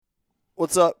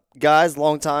What's up, guys?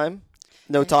 Long time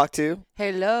no talk to.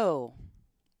 Hello.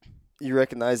 You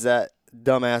recognize that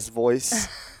dumbass voice?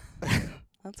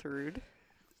 That's rude.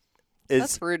 It's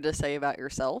That's rude to say about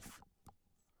yourself.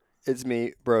 it's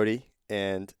me, Brody,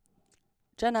 and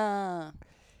Jenna.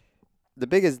 the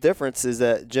biggest difference is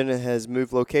that Jenna has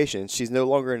moved location. She's no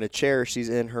longer in a chair. She's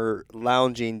in her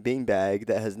lounging beanbag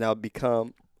that has now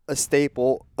become a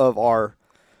staple of our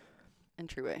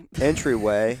Entryway.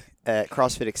 entryway at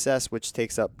CrossFit Access, which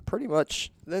takes up pretty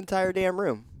much the entire damn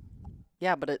room.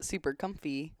 Yeah, but it's super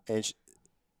comfy. And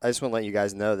I just want to let you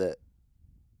guys know that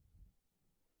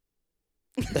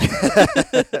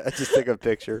I just took a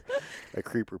picture, a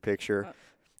creeper picture.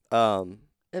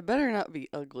 It better not be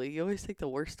ugly. You always take the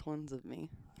worst ones of me.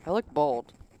 I look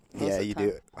bald. Yeah, you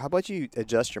do. How about you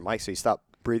adjust your mic so you stop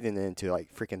breathing into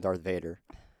like freaking Darth Vader?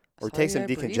 Or That's take why some I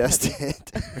breathe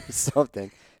decongestant or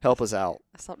something. Help us out.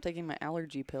 I stopped taking my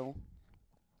allergy pill.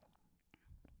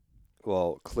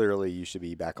 Well, clearly you should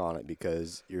be back on it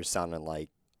because you're sounding like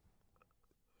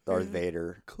Darth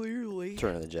Vader, Clearly.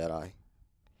 Return of the Jedi.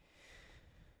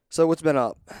 So what's been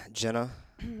up, Jenna?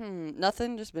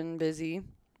 Nothing. Just been busy.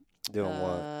 Doing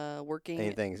what? Working.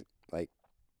 Anything like...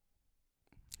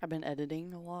 I've been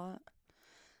editing a lot.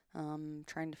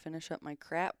 Trying to finish up my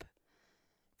crap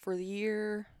for the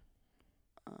year.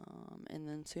 And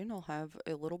then soon I'll have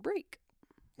a little break.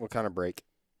 What kind of break?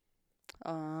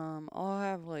 I'll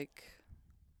have like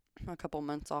a couple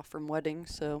months off from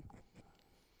weddings, so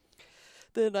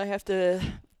then I have to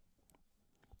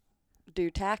do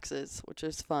taxes, which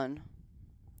is fun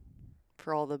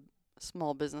for all the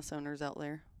small business owners out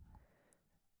there.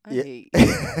 I hate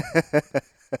you.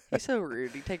 He's so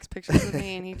rude. He takes pictures of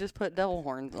me and he just put devil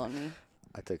horns on me.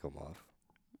 I took them off.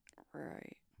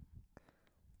 Right.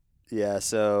 Yeah,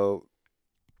 so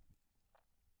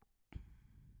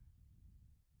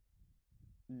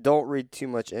don't read too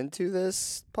much into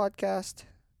this podcast.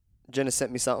 Jenna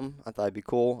sent me something. I thought it'd be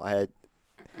cool.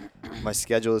 My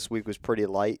schedule this week was pretty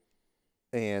light,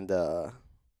 and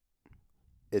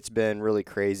it's been really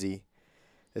crazy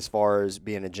as far as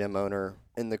being a gym owner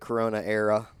in the Corona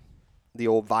era. The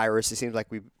old virus. It seems like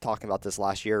we've been talking about this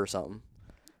last year or something.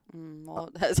 Well,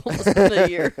 it has almost been a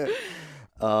year.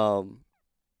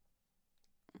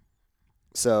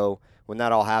 So when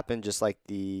that all happened, just like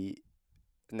the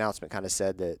announcement kind of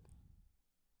said that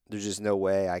there's just no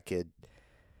way I could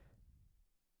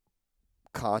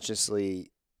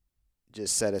consciously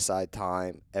just set aside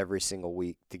time every single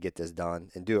week to get this done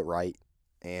and do it right.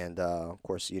 And, of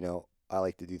course, I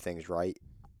like to do things right.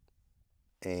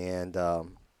 And, but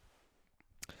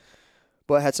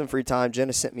I had some free time.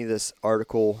 Jenna sent me this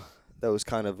article that was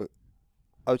kind of,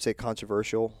 I would say,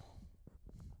 controversial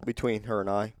between her and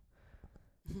I,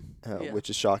 Yeah. which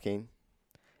is shocking.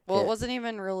 Well, it wasn't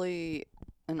even really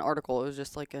an article. It was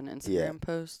just like an Instagram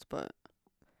post, but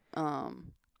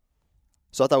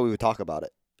So I thought we would talk about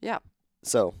it. yeah.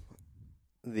 So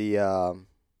here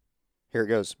it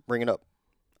goes. Bring it up.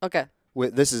 Okay.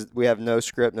 We have no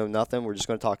script, no nothing. We're just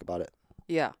going to talk about it.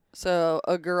 Yeah. So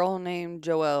a girl named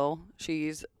Joelle,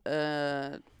 she's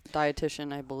a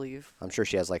dietitian, I believe. I'm sure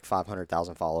she has like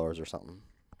 500,000 followers or something.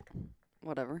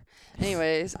 Whatever.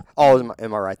 Anyways. Oh,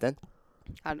 am I right then?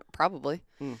 Probably.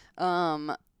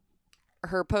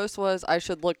 Her post was, I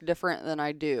should look different than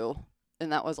I do.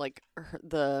 And that was like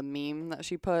the meme that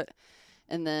she put.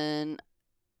 And then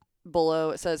below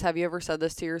it says, have you ever said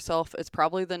this to yourself? It's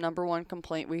probably the number one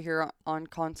complaint we hear on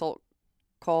consult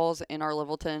calls in our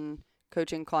level 10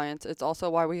 coaching clients. It's also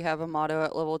why we have a motto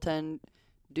at level 10,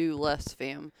 do less,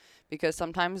 fam. Because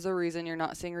sometimes the reason you're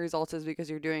not seeing results is because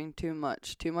you're doing too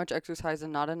much exercise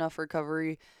and not enough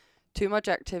recovery, too much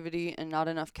activity and not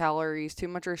enough calories, too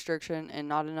much restriction and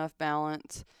not enough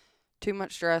balance, too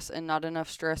much stress and not enough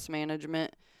stress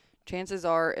management. Chances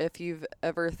are, if you've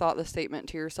ever thought the statement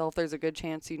to yourself, there's a good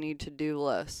chance you need to do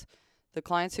less. The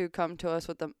clients who come to us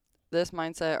with this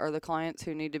mindset are the clients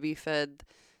who need to be fed.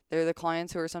 They're the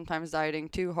clients who are sometimes dieting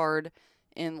too hard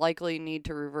and likely need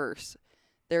to reverse.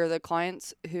 They're the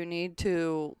clients who need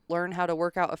to learn how to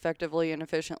work out effectively and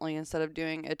efficiently instead of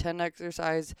doing a 10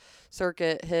 exercise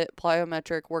circuit hit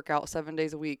plyometric workout 7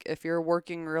 days a week. If you're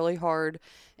working really hard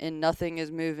and nothing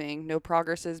is moving, no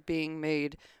progress is being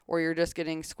made, or you're just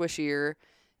getting squishier,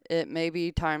 it may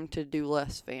be time to do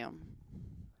less, fam.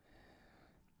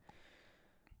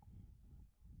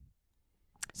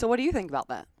 So what do you think about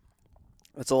that?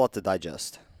 It's a lot to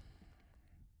digest.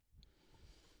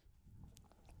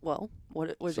 Well,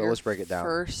 what was So your let's break it down.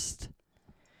 first?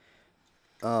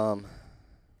 Who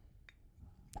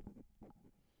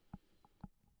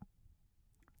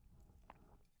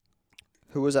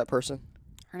was that person?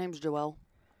 Her name's Joelle.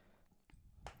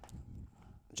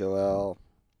 Joelle,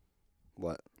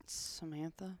 what?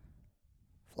 Samantha?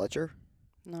 Fletcher?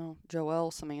 No,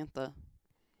 Joelle Samantha.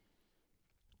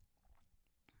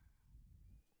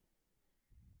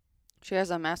 She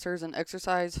has a master's in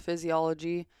exercise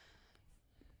physiology,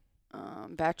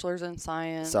 bachelor's in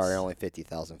science. Sorry, only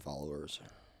 50,000 followers.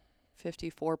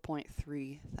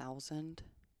 54.3 thousand.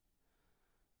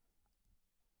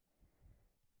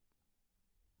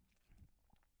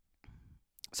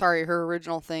 Sorry, her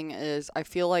original thing is I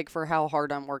feel like for how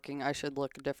hard I'm working, I should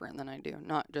look different than I do.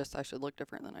 Not just I should look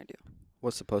different than I do.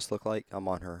 What's the post look like? I'm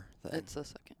on her thing. It's the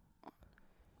second.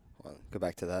 Hold on, go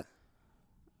back to that.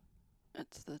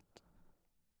 It's the.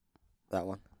 That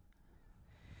one.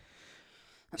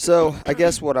 So I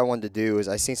guess what I wanted to do is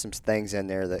I seen some things in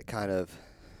there that kind of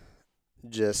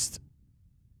just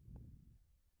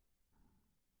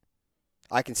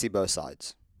I can see both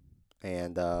sides,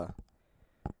 and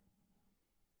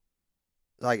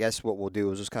I guess what we'll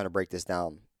do is just kind of break this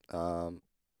down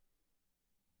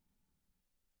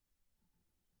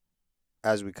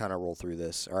as we kind of roll through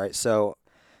this. All right, so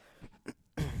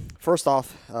first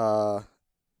off,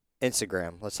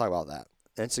 Instagram. Let's talk about that.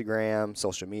 Instagram,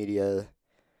 social media.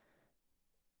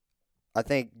 I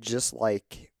think just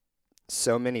like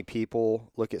so many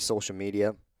people look at social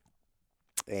media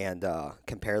and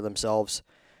compare themselves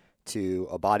to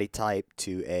a body type,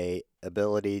 to a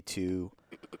ability, to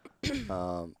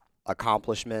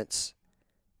accomplishments.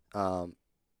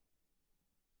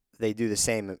 They do the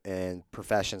same in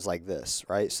professions like this,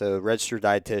 right? So registered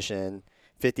dietitian,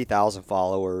 50,000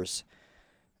 followers,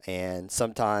 and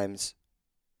sometimes,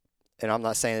 and I'm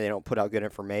not saying they don't put out good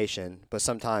information, but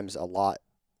sometimes a lot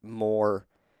more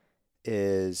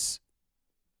is,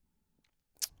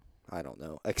 I don't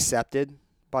know, accepted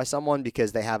by someone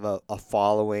because they have a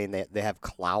following, they have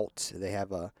clout, they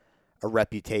have a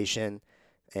reputation.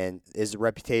 And is the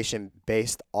reputation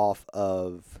based off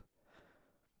of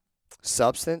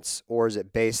substance, or is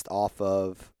it based off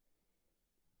of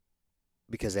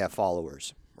because they have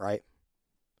followers, right?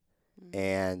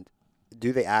 And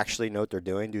do they actually know what they're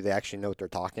doing? Do they actually know what they're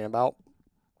talking about?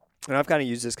 And I've kind of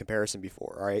used this comparison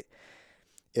before, all right?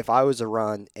 If I was to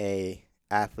run a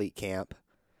athlete camp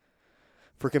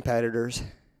for competitors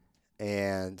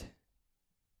and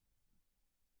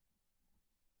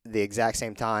the exact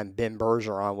same time Ben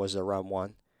Bergeron was to run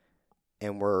one,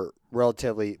 and we're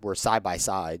side by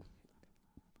side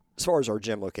as far as our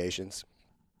gym locations,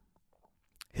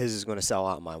 his is going to sell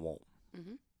out and mine won't.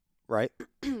 Mm-hmm. Right?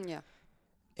 Yeah.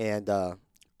 And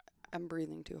I'm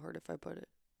breathing too hard if I put it.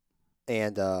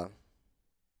 And well,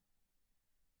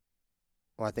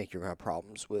 I think you're going to have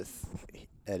problems with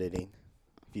editing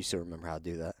if you still remember how to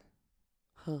do that.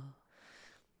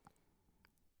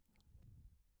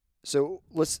 So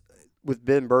let's with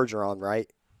Ben Bergeron,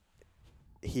 right?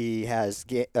 He has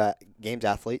games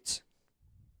athletes,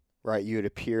 right? It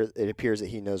appears that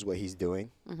he knows what he's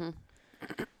doing,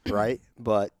 right?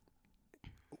 But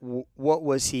what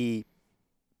was he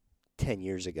 10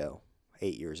 years ago,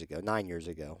 8 years ago, 9 years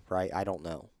ago, right? I don't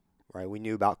know, right? We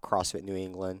knew about CrossFit New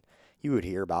England. You would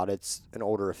hear about it. It's an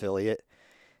older affiliate,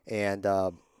 and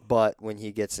but when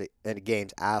he gets a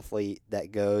games athlete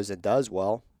that goes and does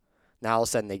well, now all of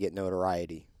a sudden they get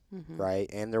notoriety, right?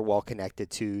 And they're well connected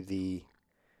to the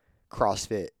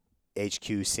CrossFit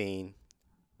HQ scene,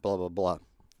 blah, blah, blah.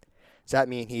 Does that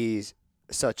mean he's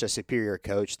such a superior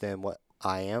coach than what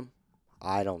I am?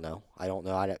 I don't know. I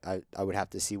would have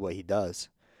to see what he does.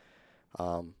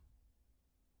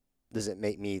 Does it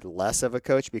make me less of a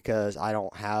coach because I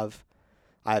have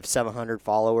 700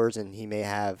 followers and he may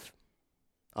have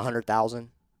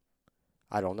 100,000?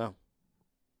 I don't know.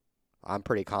 I'm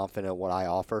pretty confident in what I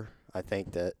offer. I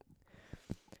think that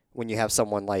when you have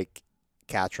someone like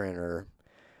Katrin or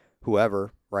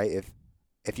whoever, right?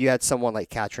 If you had someone like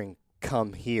Katrin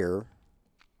come here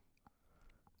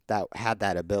that had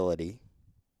that ability,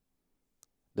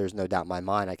 there's no doubt in my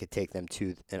mind I could take them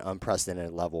to an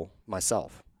unprecedented level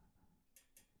myself,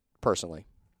 personally.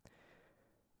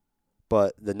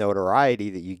 But the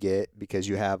notoriety that you get because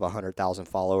you have 100,000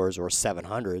 followers or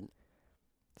 700,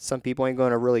 some people ain't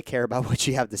going to really care about what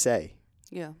you have to say.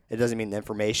 Yeah. It doesn't mean the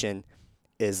information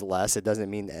is less. It doesn't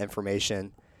mean the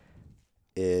information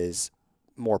is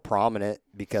more prominent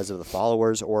because of the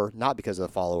followers or not because of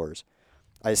the followers.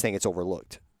 I just think it's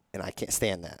overlooked, and I can't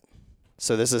stand that.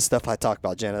 So this is stuff I talk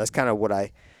about, Jenna. That's kind of what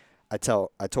I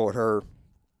told her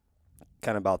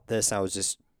kind of about this. I was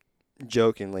just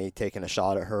jokingly taking a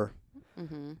shot at her.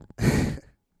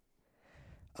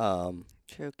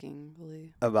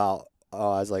 Jokingly. About I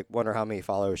was like, wonder how many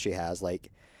followers she has.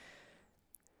 Like,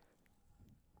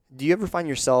 do you ever find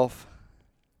yourself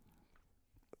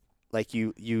like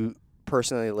you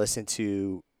personally listen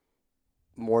to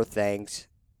more things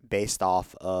based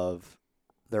off of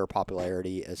their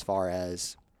popularity as far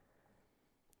as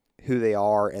who they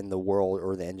are in the world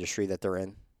or the industry that they're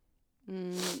in?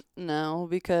 No,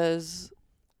 because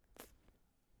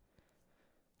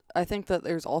I think that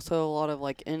there's also a lot of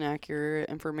like inaccurate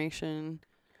information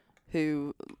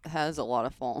who has a lot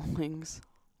of followings.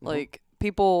 Mhm. Like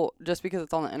people, just because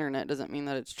it's on the internet doesn't mean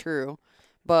that it's true.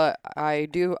 But I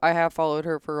have followed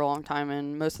her for a long time,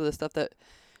 and most of the stuff that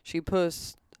she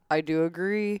posts, I do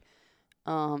agree.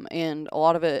 And a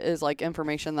lot of it is like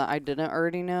information that I didn't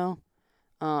already know.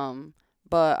 Um,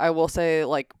 but I will say,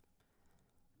 like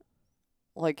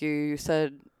you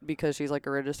said, because she's like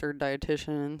a registered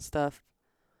dietitian and stuff.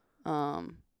 I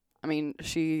mean,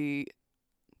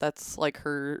 that's like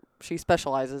she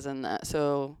specializes in that.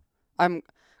 So I'm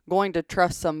going to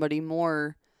trust somebody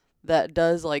more that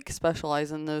does like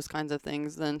specialize in those kinds of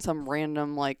things than some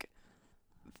random like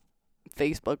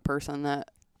Facebook person that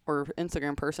or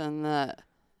Instagram person that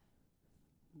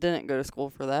didn't go to school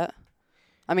for that.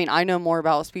 I mean, I know more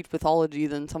about speech pathology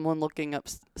than someone looking up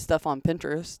stuff on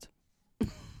Pinterest.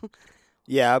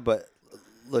 Yeah, but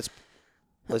let's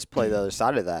play the other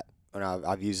side of that. And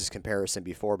I've used this comparison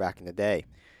before back in the day.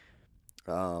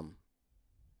 Um,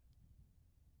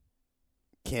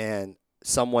 can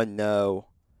someone know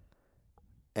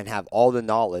and have all the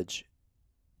knowledge?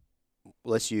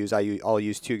 I'll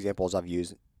use two examples I've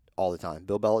used all the time: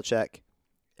 Bill Belichick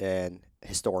and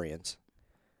historians.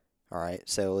 All right,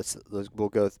 so we'll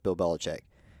go with Bill Belichick.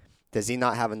 Does he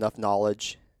not have enough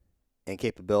knowledge and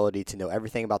capability to know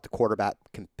everything about the quarterback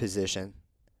position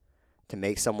to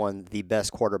make someone the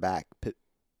best quarterback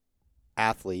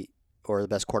athlete or the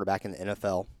best quarterback in the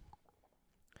NFL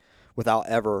without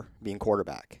ever being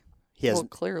quarterback? He has Well,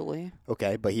 clearly.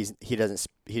 Okay, but he doesn't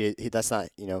he that's not,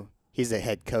 he's a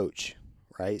head coach,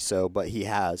 right? So, but he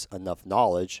has enough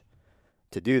knowledge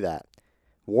to do that.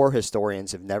 War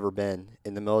historians have never been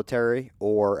in the military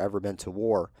or ever been to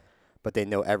war, but they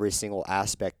know every single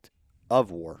aspect of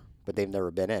war, but they've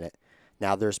never been in it.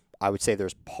 Now, I would say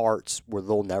there's parts where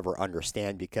they'll never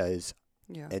understand because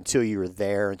Yeah. until you're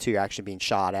there, until you're actually being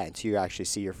shot at, until you actually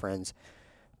see your friends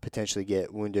potentially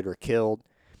get wounded or killed,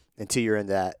 until you're in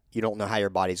that, you don't know how your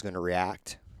body's going to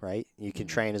react, right? You can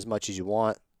train as much as you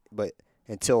want, but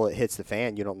until it hits the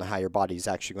fan, you don't know how your body's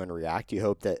actually going to react. You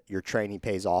hope that your training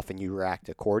pays off and you react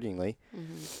accordingly.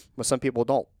 But some people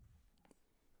don't.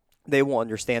 They won't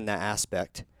understand that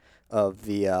aspect of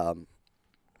the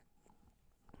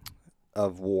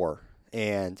of war,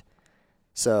 and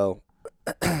so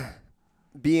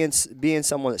being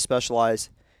someone that specializes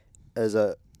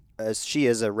as she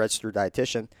is a registered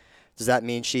dietitian, does that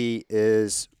mean she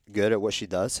is good at what she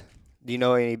does? Do you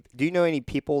know any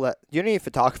people that do you know any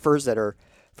photographers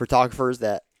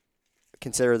that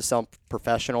consider themselves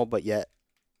professional but yet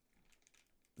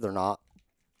they're not?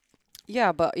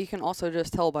 Yeah, but you can also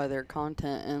just tell by their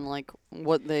content and like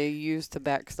what they use to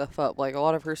back stuff up. Like a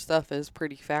lot of her stuff is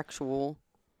pretty factual.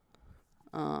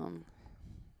 Um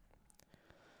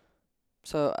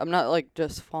so I'm not like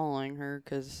just following her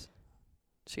cuz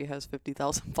she has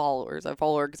 50,000 followers. I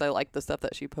follow her cuz I like the stuff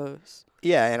that she posts.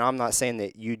 Yeah, and I'm not saying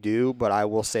that you do, but I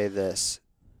will say this.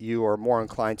 You are more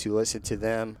inclined to listen to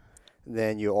them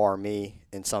than you are me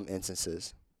in some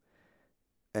instances.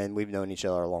 And we've known each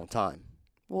other a long time.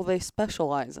 Well, they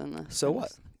specialize in this. So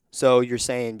what? So you're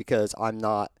saying because I'm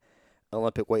not an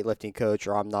Olympic weightlifting coach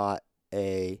or I'm not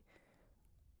a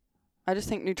I just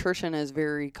think nutrition is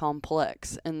very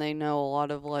complex and they know a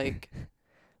lot of like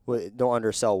well, don't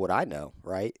undersell what I know,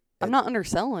 right? I'm not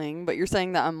underselling, but you're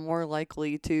saying that I'm more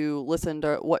likely to listen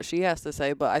to what she has to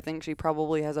say, but I think she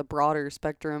probably has a broader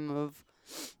spectrum of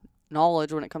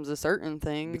knowledge when it comes to certain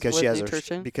things Because with she has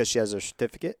nutrition. because she has her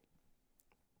certificate,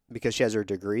 because she has her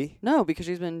degree. No, because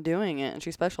she's been doing it and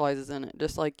she specializes in it.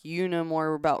 Just like you know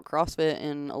more about CrossFit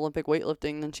and Olympic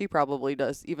weightlifting than she probably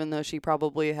does, even though she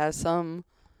probably has some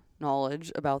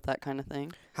knowledge about that kind of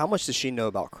thing. How much does she know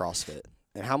about CrossFit,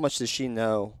 and how much does she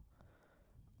know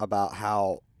about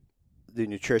how the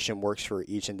nutrition works for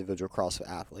each individual CrossFit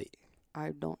athlete?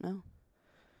 I don't know.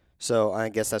 So I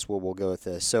guess that's where we'll go with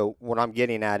this. So what I'm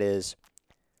getting at is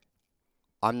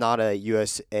I'm not a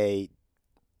USAW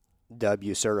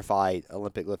certified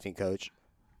Olympic lifting coach,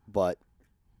 but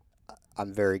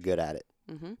I'm very good at it.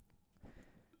 Mhm.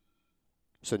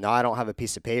 So now I don't have a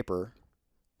piece of paper.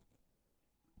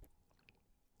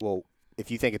 Well,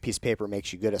 if you think a piece of paper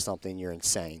makes you good at something, you're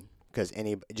insane. Because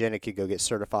Jenna could go get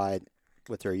certified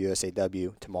with her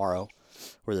USAW tomorrow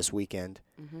or this weekend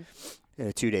in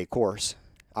a 2-day course.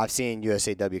 I've seen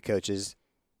USAW coaches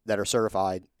that are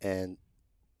certified and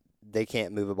they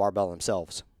can't move a barbell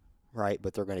themselves, right?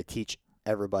 But they're going to teach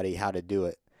everybody how to do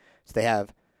it. So they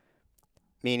have,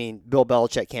 meaning Bill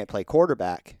Belichick can't play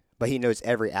quarterback, but he knows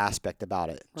every aspect about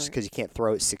it just Right. because you can't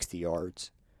throw it 60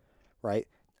 yards, right?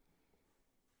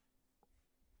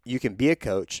 You can be a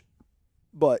coach,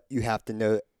 but you have to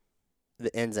know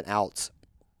the ins and outs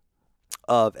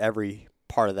of every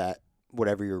part of that,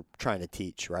 whatever you're trying to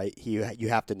teach, right? You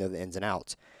have to know the ins and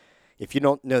outs. If you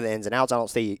don't know the ins and outs, I don't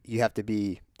say you have to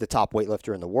be the top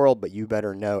weightlifter in the world, but you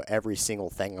better know every single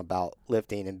thing about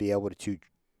lifting and be able to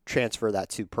transfer that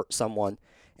to someone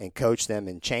and coach them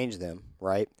and change them,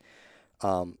 right?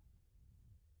 Um,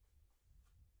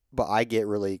 but I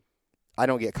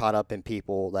don't get caught up in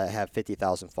people that have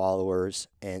 50,000 followers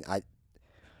and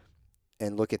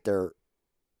look at their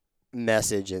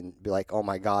message and be like, oh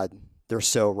my God, they're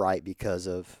so right because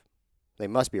of, they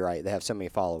must be right. They have so many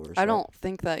followers, I right? don't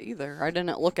think that either. I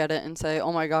didn't look at it and say,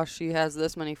 oh my gosh, she has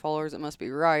this many followers. It must be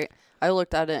right. I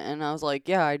looked at it and I was like,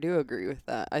 yeah, I do agree with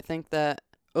that. I think that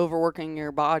overworking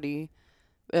your body,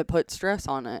 it puts stress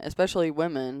on it, especially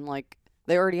women. Like,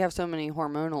 they already have so many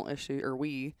hormonal issues, or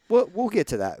we. Well, we'll get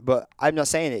to that, but I'm not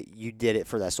saying that you did it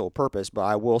for that sole purpose, but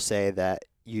I will say that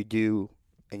you do,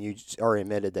 and you already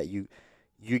admitted that you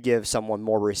give someone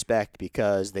more respect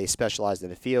because they specialize in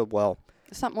the field. Well,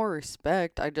 It's not more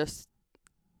respect. I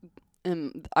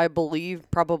believe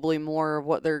probably more of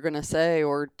what they're going to say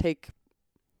or take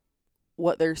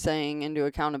what they're saying into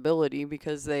accountability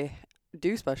because they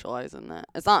do specialize in that.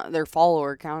 It's not their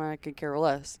follower count. I could care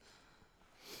less.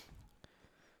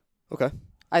 okay.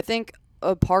 I think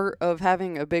a part of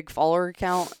having a big follower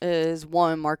count is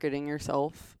one, marketing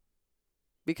yourself,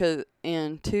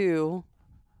 and two,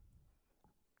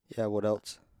 Yeah, what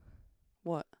else?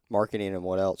 what? Marketing and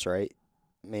what else, right?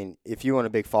 I mean, if you want a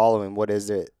big following, what is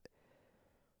it?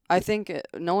 I think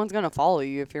no one's gonna follow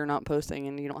you if you're not posting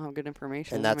and you don't have good And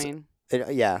information. that's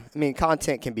yeah. I mean,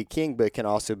 content can be king, but it can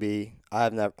also be.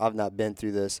 I've not been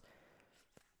through this.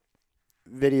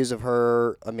 Videos of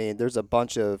her. I mean, there's a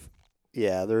bunch of.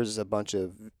 Yeah, there's a bunch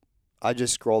of. I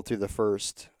just scrolled through the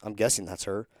first. I'm guessing that's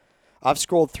her. I've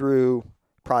scrolled through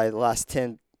probably the last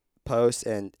 10 posts,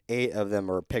 and 8 of them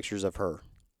are pictures of her.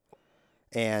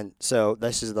 And so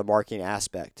this is the marketing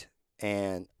aspect,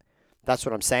 and that's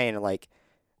what I'm saying. Like,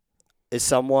 is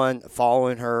someone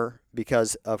following her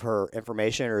because of her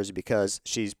information, or is it because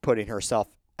she's putting herself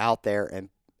out there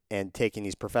and taking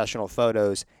these professional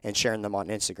photos and sharing them on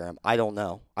Instagram? I don't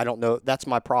know. I don't know. That's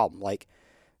my problem. Like,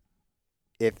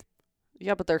 if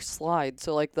Yeah, but they're slides.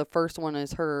 So like the first one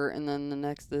is her, and then the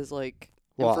next is like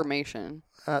well, information.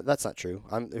 that's not true.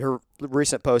 Her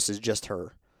recent post is just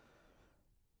her.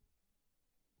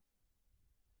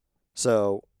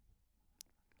 So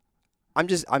I'm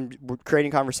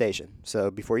creating conversation.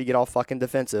 So before you get all fucking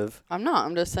defensive, I'm not.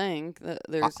 I'm just saying that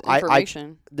there's I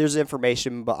information. there's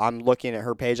information, but I'm looking at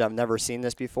her page. I've never seen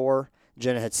this before.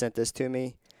 Jenna had sent this to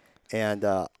me, and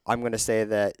I'm going to say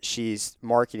that she's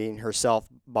marketing herself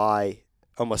by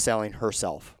almost selling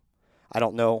herself. I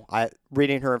don't know.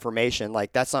 Reading her information,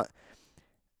 like, that's not.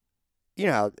 You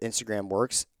know how Instagram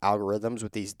works, algorithms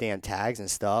with these damn tags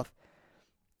and stuff.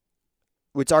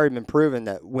 It's already been proven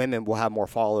that women will have more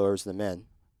followers than men.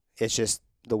 It's just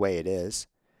the way it is.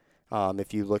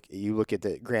 If you look at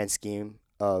the grand scheme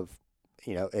of,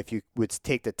 if you would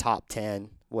take the top 10,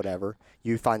 whatever,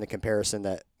 you find the comparison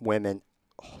that women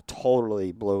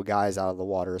totally blow guys out of the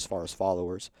water as far as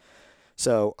followers.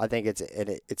 So I think it's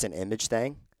an image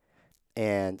thing,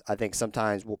 and I think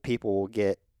sometimes people will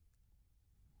get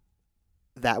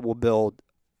that will build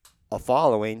a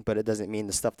following, but it doesn't mean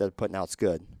the stuff they're putting out's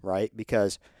good, right?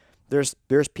 Because there's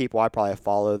people I probably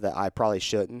follow that I probably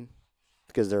shouldn't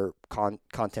because their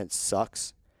content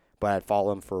sucks, but I'd follow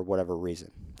them for whatever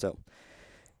reason. So,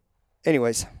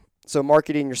 anyways, so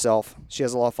marketing yourself. She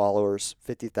has a lot of followers,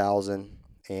 50,000,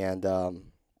 and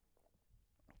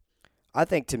I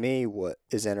think, to me, what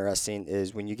is interesting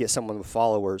is when you get someone with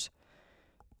followers.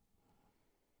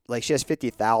 Like, she has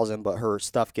 50,000, but her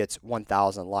stuff gets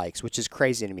 1,000 likes, which is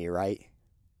crazy to me, right?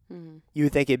 Mm-hmm. You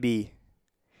would think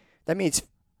that means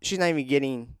she's not even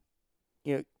getting,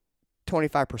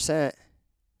 25%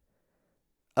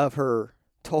 of her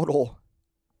total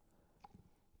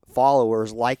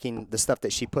followers liking the stuff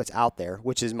that she puts out there,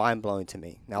 which is mind blowing to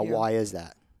me. Now, Yeah. why is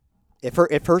that? If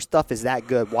her stuff is that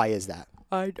good, why is that?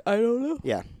 I don't know.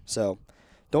 Yeah. So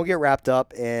don't get wrapped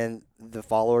up in the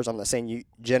followers. I'm not saying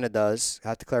Jenna does. I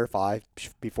have to clarify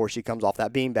before she comes off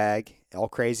that beanbag, all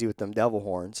crazy with them devil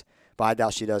horns. But I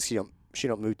doubt she does. She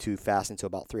don't move too fast until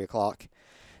about 3:00.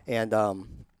 And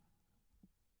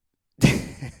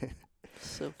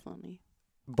So funny.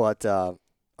 but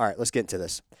All right, let's get into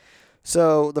this.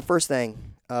 So the first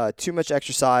thing, too much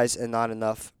exercise and not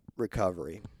enough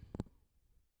recovery.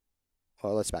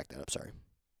 Well, let's back that up. Sorry.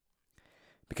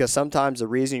 Because sometimes the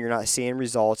reason you're not seeing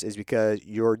results is because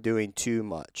you're doing too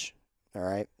much. All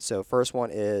right. So first one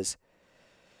is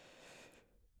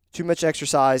too much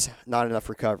exercise, not enough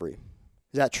recovery.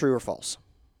 Is that true or false?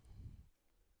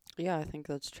 Yeah, I think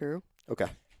that's true. Okay.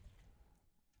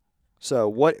 So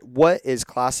what is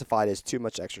classified as too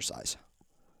much exercise?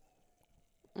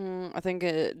 I think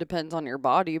it depends on your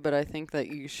body, but I think that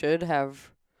you should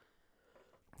have,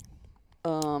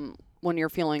 when you're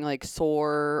feeling like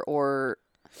sore or,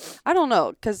 I don't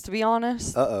know, because to be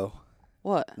honest, Uh-oh.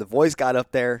 what? The voice got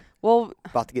up there. Well,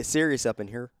 About to get serious up in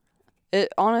here.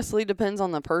 it honestly depends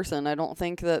on the person. I don't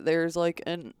think that there's like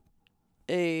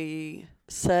a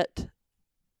set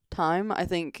time. I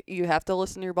think you have to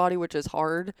listen to your body, which is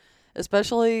hard.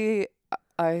 Especially,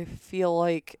 I feel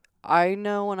like I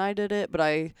know when I did it, but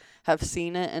I have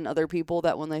seen it in other people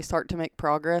that when they start to make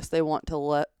progress, they want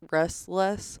to rest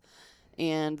less,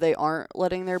 and they aren't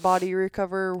letting their body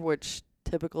recover, which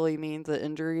typically means that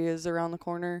injury is around the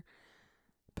corner.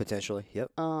 Potentially.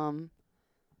 Yep.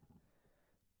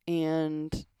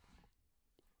 And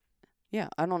yeah,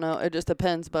 I don't know. It just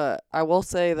depends, but I will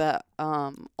say that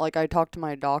like I talked to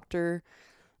my doctor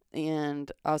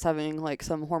and I was having like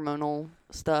some hormonal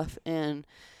stuff, and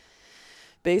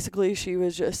basically she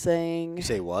was just saying, You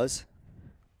say was?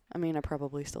 I mean, I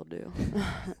probably still do.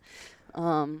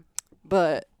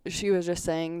 But she was just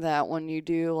saying that when you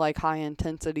do like high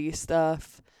intensity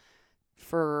stuff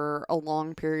for a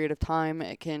long period of time,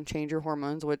 it can change your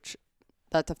hormones, which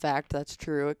that's a fact. That's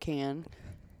true. It can.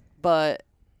 But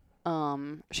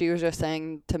she was just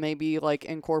saying to maybe like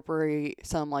incorporate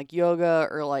some like yoga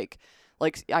or like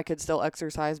I could still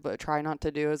exercise, but try not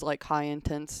to do as like high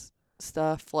intense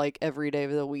stuff like every day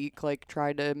of the week. Like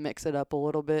try to mix it up a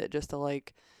little bit just to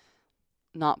like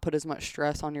not put as much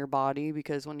stress on your body,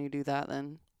 because when you do that,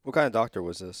 then What kind of doctor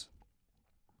was this?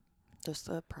 just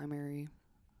a primary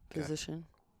Okay. physician.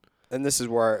 And this is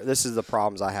the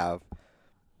problems I have.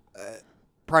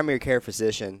 Primary care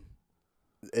physician,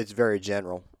 it's very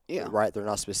general. Yeah. Right? They're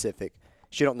not specific.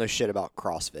 She don't know shit about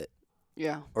CrossFit.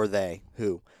 Yeah. Or they,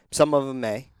 who. Some of them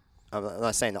may. I'm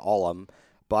not saying that all of them,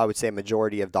 but I would say a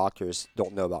majority of doctors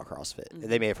don't know about CrossFit. Mhm.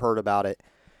 They may have heard about it,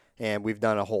 and we've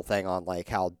done a whole thing on like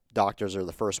how doctors are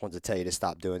the first ones to tell you to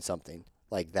stop doing something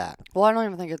like that. Well, I don't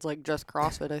even think it's like just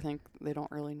CrossFit. I think they don't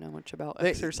really know much about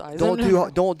exercise.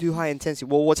 Don't do high intensity.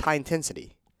 Well, what's high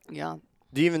intensity? Yeah.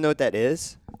 Do you even know what that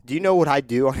is? Do you know what I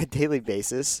do on a daily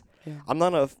basis? Yeah. I'm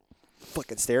not a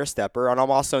fucking stair stepper, and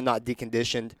I'm also not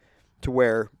deconditioned to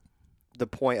where the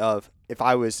point of if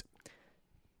I was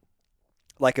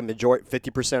like a majority,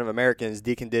 50% of Americans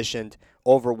deconditioned,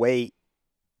 overweight,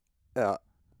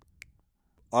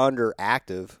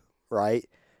 underactive, right?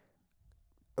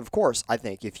 Of course, I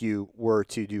think if you were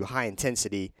to do high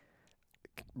intensity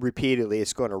repeatedly,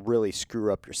 it's going to really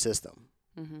screw up your system,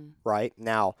 right?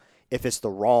 Now, if it's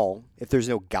if there's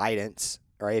no guidance,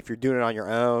 right? If you're doing it on your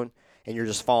own and you're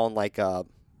just following like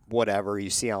whatever you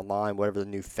see online, whatever the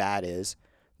new fad is,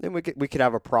 then we could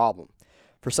have a problem.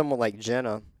 For someone like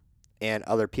Jenna and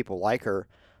other people like her,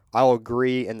 I'll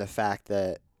agree in the fact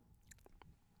that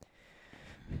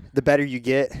the better you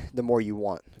get, the more you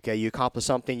want. Okay, you accomplish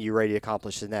something, you're ready to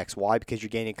accomplish the next. Why? Because you're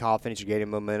gaining confidence, you're gaining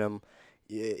momentum.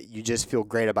 You just feel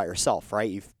great about yourself,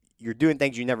 right? You're doing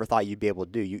things you never thought you'd be able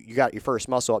to do. You got your first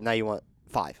muscle up, now you want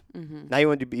 5. Now you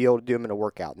want to be able to do them in a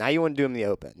workout. Now you want to do them in the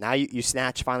open. Now you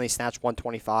finally snatch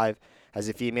 125 as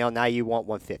a female. Now you want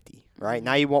 150, right?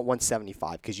 Now you want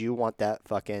 175 because you want that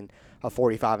fucking a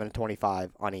 45 and a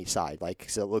 25 on each side, like,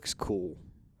 so it looks cool.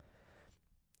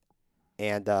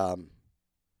 And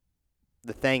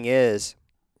the thing is,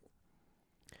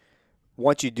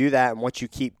 once you do that and once you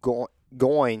keep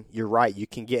going, you're right. You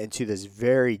can get into this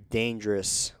very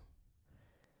dangerous,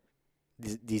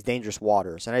 these dangerous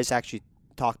waters. And I just actually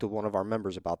talked to one of our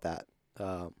members about that.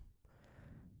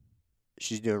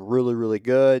 She's doing really, really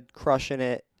good, crushing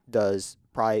it, does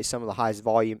probably some of the highest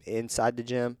volume inside the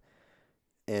gym.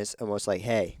 And it's almost like,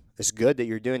 hey, it's good that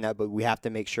you're doing that, but we have to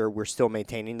make sure we're still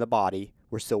maintaining the body.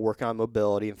 We're still working on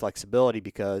mobility and flexibility,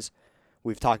 because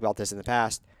we've talked about this in the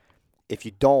past. If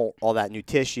you don't, all that new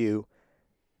tissue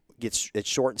it's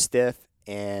short and stiff,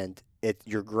 and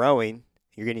you're growing,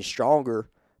 you're getting stronger,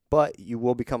 but you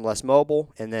will become less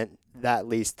mobile, and then that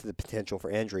leads to the potential for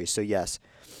injury. So yes,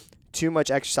 too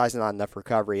much exercise and not enough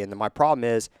recovery. And then my problem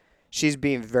is she's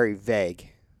being very vague,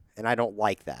 and I don't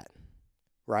like that.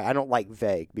 Right? I don't like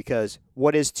vague, because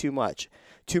what is too much?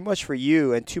 Too much for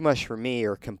you and too much for me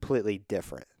are completely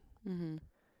different.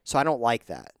 So I don't like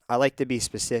that. I like to be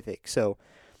specific. So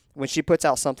when she puts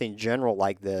out something general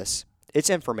like this, it's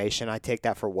information. I take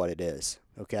that for what it is.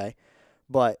 Okay.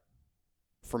 But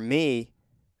for me,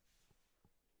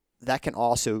 that can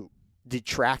also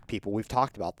detract people. We've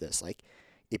talked about this. Like,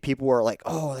 if people are like,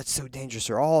 oh, that's so dangerous,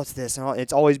 or oh, it's this, and all,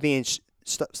 it's always being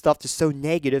stuff that's so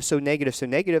negative, so negative, so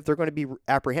negative, they're going to be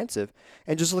apprehensive.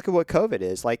 And just look at what COVID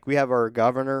is. Like, we have our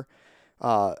governor,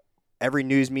 every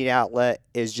news media outlet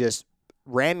is just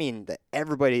ramming that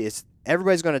everybody's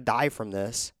going to die from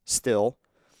this still.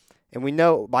 And we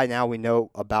know by now, we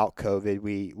know about COVID.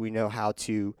 We know how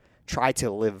to try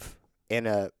to live in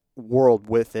a world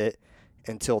with it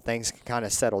until things can kind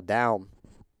of settle down.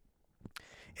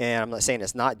 And I'm not saying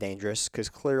it's not dangerous, because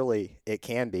clearly it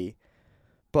can be.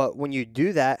 But when you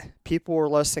do that, people are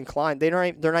less inclined. They're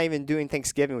not even doing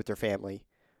Thanksgiving with their family,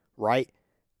 right?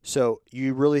 So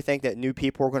you really think that new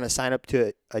people are going to sign up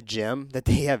to a gym that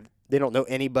they don't know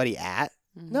anybody at?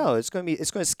 Mm-hmm. No, it's going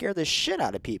to scare the shit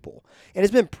out of people. And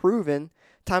it's been proven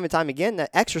time and time again that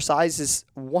exercise is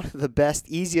one of the best,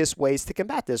 easiest ways to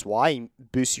combat this. Why?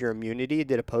 It boosts your immunity. I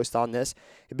did a post on this.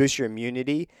 It boosts your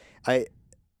immunity. I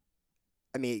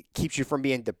mean, it keeps you from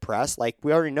being depressed. Like,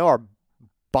 we already know our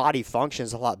body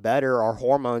functions a lot better. Our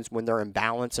hormones, when they're in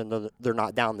balance and they're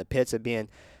not down in the pits of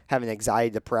having anxiety,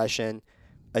 depression,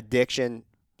 addiction,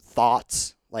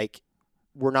 thoughts, like,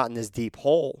 we're not in this deep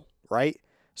hole, right?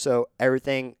 So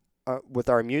everything with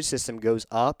our immune system goes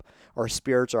up. Our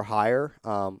spirits are higher.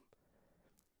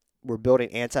 We're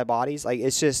building antibodies. Like,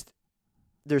 it's just,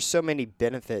 there's so many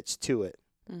benefits to it.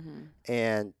 Mm-hmm.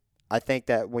 And I think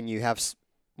that when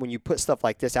you put stuff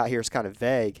like this out here, it's kind of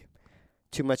vague.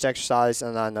 Too much exercise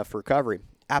and not enough recovery.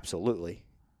 Absolutely.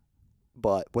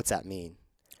 But what's that mean?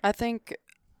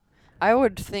 I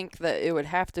would think that it would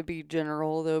have to be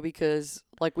general, though, because,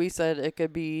 like we said,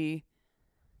 it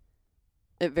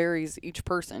varies each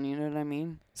person, you know what I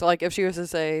mean? So, like, if she was to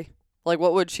say, like,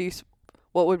 what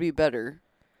would be better?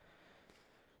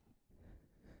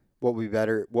 What would be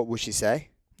better? What would she say?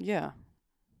 Yeah.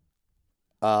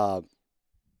 I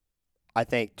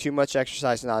think too much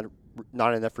exercise,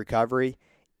 not enough recovery.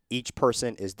 Each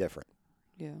person is different.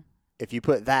 Yeah. If you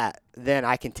put that, then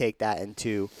I can take that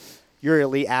into your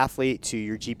elite athlete to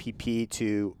your GPP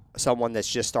to someone that's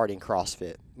just starting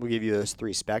CrossFit. We'll give you those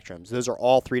three spectrums. Those are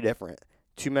all three different.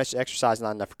 Too much exercise,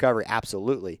 not enough recovery,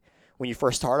 absolutely. When you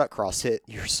first start at CrossFit,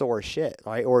 you're sore as shit,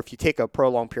 right? Or if you take a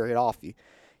prolonged period off,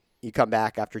 you come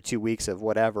back after 2 weeks of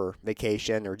whatever,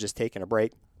 vacation or just taking a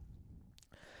break.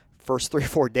 First 3 or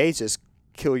 4 days just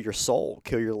kill your soul,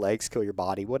 kill your legs, kill your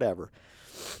body, whatever.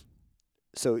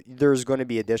 So there's going to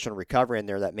be additional recovery in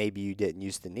there that maybe you didn't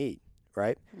used to need,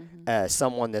 right? Mm-hmm. As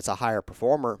someone that's a higher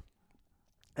performer,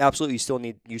 absolutely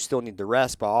you still need the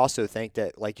rest, but I also think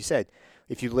that, like you said,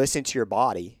 if you listen to your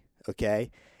body, okay,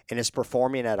 and it's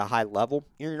performing at a high level,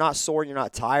 you're not sore, you're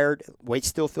not tired, weights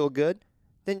still feel good,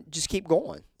 then just keep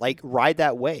going. Like, ride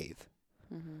that wave.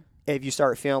 Mm-hmm. If you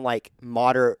start feeling like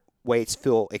moderate weights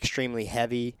feel extremely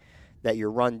heavy, that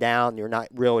you're run down, you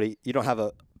don't have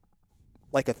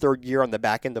a third gear on the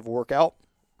back end of a workout,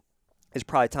 it's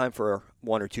probably time for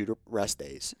 1 or 2 rest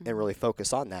days and really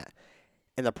focus on that.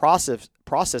 In the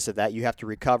process of that, you have to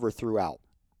recover throughout.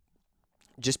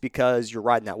 Just because you're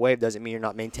riding that wave doesn't mean you're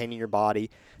not maintaining your body,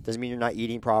 doesn't mean you're not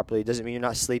eating properly, doesn't mean you're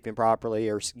not sleeping properly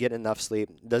or getting enough sleep,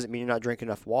 doesn't mean you're not drinking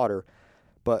enough water.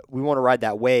 But we want to ride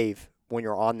that wave when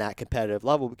you're on that competitive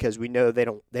level, because we know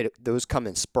those come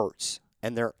in spurts,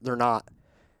 and they're not,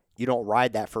 you don't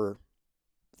ride that for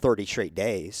 30 straight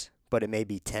days, but it may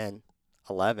be 10,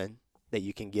 11 that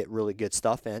you can get really good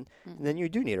stuff in, and then you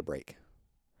do need a break.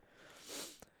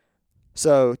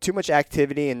 So too much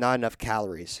activity and not enough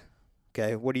calories.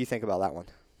 Okay, what do you think about that one?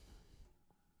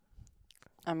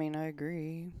 I mean, I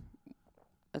agree.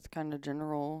 It's kind of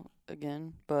general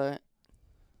again, but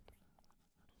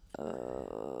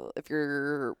if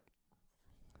you're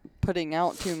putting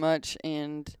out too much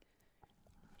and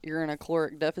you're in a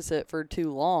caloric deficit for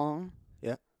too long,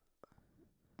 Yeah.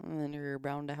 then you're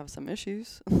bound to have some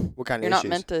issues. What kind of You're issues? not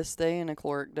meant to stay in a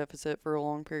caloric deficit for a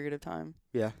long period of time.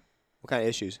 Yeah. What kind of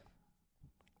issues?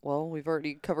 Well, we've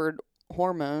already covered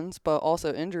hormones, but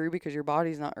also injury, because your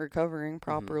body's not recovering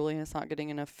properly and it's not getting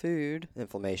enough food.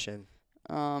 Inflammation.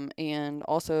 And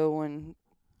also when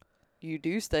you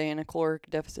do stay in a caloric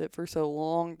deficit for so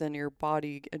long, then your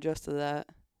body adjusts to that.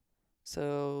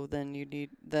 So then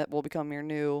that will become your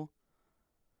new.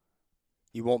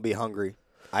 You won't be hungry.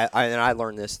 I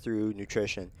learned this through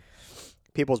nutrition.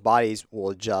 People's bodies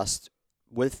will adjust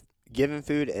with giving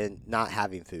food and not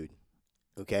having food.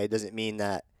 Okay? It doesn't mean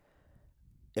that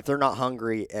if they're not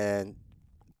hungry and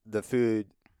the food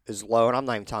is low, and I'm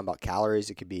not even talking about calories,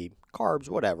 it could be carbs,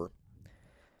 whatever.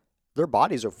 Their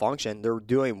bodies are functioning, they're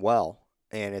doing well.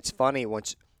 And it's funny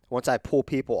once I pull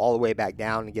people all the way back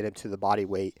down and get them to the body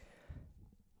weight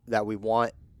that we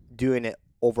want, doing it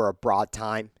over a broad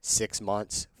time, 6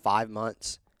 months, 5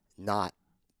 months, not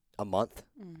a month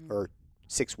or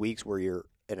 6 weeks where you're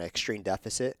in an extreme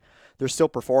deficit. They're still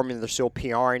performing, they're still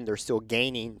PRing, they're still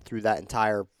gaining through that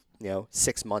entire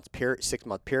 6 month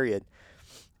period.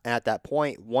 And at that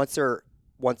point, once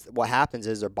what happens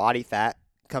is their body fat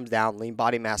comes down, lean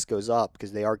body mass goes up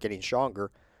because they are getting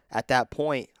stronger. At that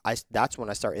point, that's when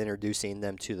I start introducing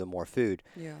them to the more food.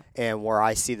 Yeah. And where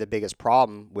I see the biggest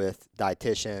problem with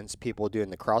dietitians, people doing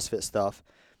the CrossFit stuff,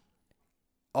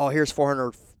 oh, here's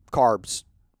 400 carbs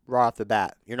right off the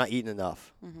bat. You're not eating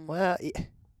enough. Well,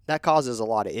 that causes a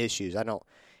lot of issues.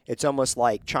 It's almost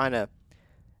like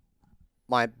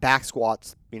my back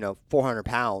squat's, 400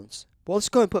 pounds. Well, let's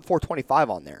go and put 425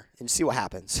 on there and see what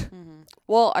happens.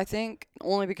 Well, I think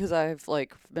only because I've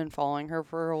been following her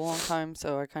for a long time,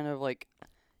 so I kind of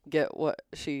get what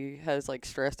she has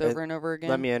stressed over and over again.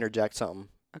 Let me interject something.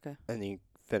 Okay. And then you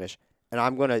finish. And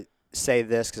I'm going to say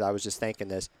this because I was just thinking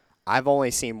this. I've only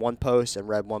seen one post and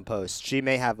read one post. She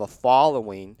may have a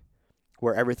following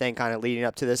where everything kind of leading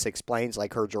up to this explains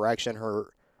her direction,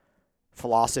 her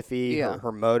philosophy,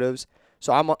 her motives.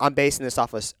 So I'm basing this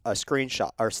off a screenshot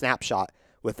or snapshot.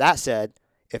 With that said,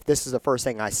 if this is the first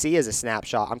thing I see as a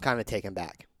snapshot, I'm kind of taken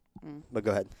back. But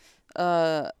go ahead.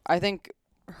 I think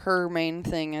her main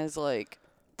thing is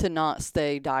to not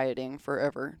stay dieting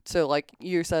forever. So like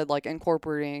you said,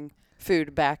 incorporating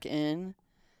food back in.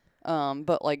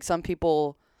 But some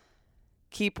people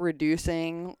keep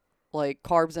reducing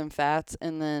carbs and fats,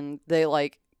 and then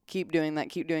they keep doing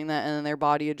that, and then their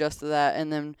body adjusts to that,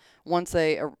 and then once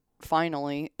they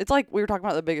finally, it's like we were talking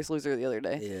about The Biggest Loser the other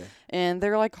day. Yeah. And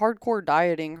they're hardcore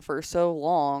dieting for so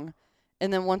long,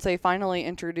 and then once they finally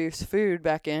introduce food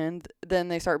back in, then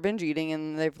they start binge eating,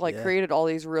 and they've created all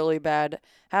these really bad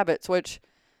habits, which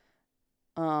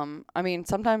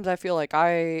sometimes I feel like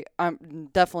I'm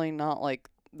definitely not like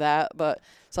that, but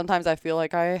sometimes I feel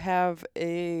like I have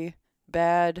a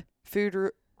bad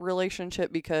food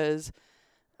relationship because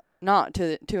not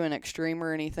to an extreme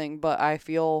or anything, but I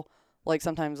feel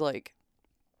sometimes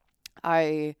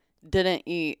I didn't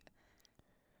eat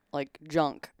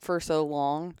junk for so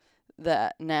long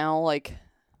that now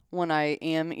when I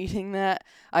am eating that,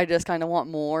 I just kind of want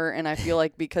more, and I feel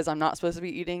because I'm not supposed to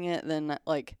be eating it, then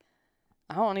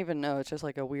I don't even know, it's just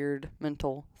a weird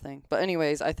mental thing. But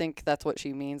anyways, I think that's what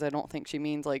she means. I don't think she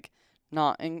means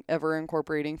not ever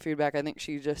incorporating food back. I think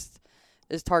she just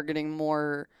is targeting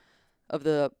more of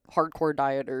the hardcore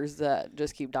dieters that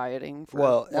just keep dieting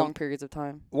for long periods of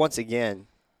time. Once again,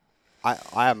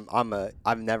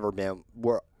 I've never been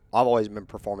I've always been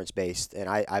performance based, and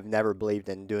I've never believed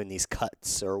in doing these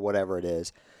cuts or whatever it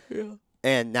is. Yeah.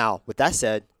 And now, with that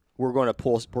said, we're going to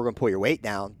pull your weight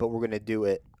down, but we're going to do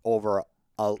it over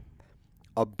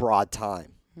a broad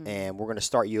time, and we're going to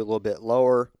start you a little bit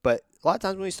lower. But a lot of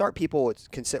times when we start people, it's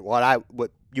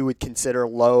what you would consider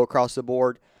low across the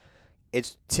board.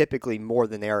 It's typically more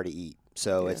than they already eat,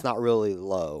 so it's not really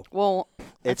low. Well,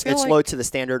 it's low to the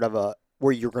standard of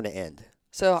where you're going to end.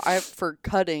 So for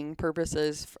cutting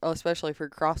purposes, especially for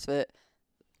CrossFit,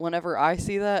 whenever I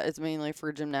see that, it's mainly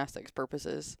for gymnastics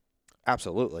purposes.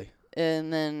 Absolutely.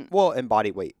 And then and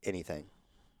body weight, anything.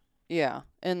 Yeah,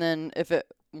 and then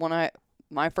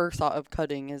my first thought of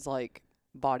cutting is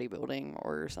bodybuilding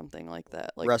or something like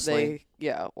that, wrestling.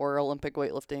 Or Olympic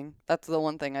weightlifting. That's the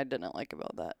one thing I didn't like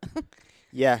about that.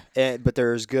 Yeah, but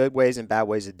there's good ways and bad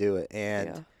ways to do it,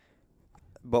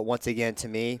 but once again, to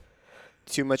me,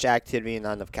 too much activity and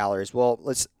not enough calories. Well,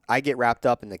 I get wrapped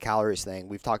up in the calories thing.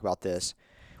 We've talked about this.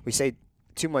 We say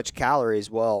too much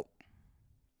calories. Well,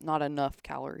 not enough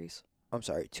calories. I'm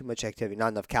sorry, too much activity, not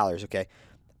enough calories. Okay,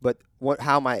 but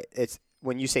it's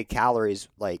when you say calories,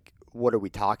 what are we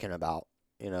talking about?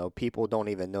 People don't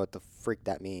even know what the freak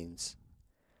that means.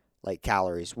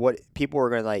 Calories. What people are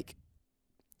going to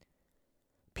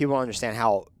people don't understand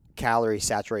how calorie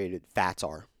saturated fats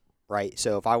are, right?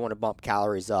 So if I want to bump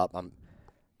calories up,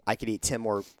 I could eat 10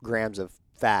 more grams of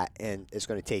fat, and it's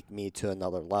going to take me to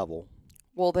another level.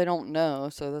 Well, they don't know,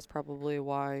 so that's probably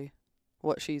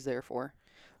what she's there for.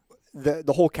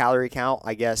 The whole calorie count,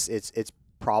 I guess it's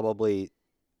probably,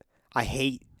 I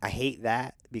hate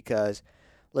that, because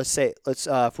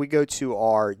if we go to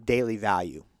our daily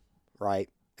value, right,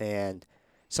 and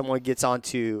someone gets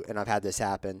onto, and I've had this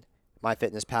happen,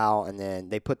 MyFitnessPal, and then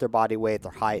they put their body weight,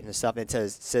 their height, and stuff, and it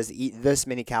says eat this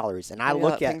many calories, and I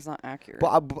look that at, thing's not accurate.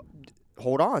 But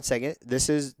hold on a second. This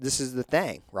is the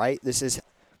thing, right? This is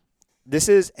this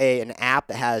is an app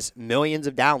that has millions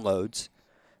of downloads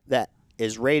that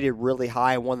is rated really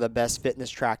high, one of the best fitness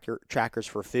trackers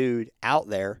for food out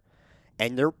there.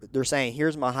 And they're saying,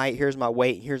 here's my height, here's my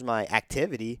weight, here's my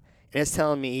activity, and it's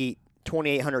telling me eat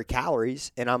 2,800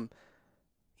 calories, and I'm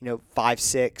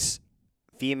 5'6",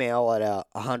 female at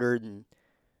 100 and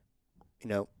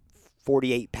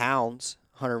 48 pounds,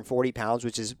 140 pounds,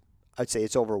 which is, I'd say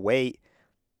it's overweight.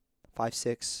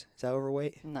 5'6", is that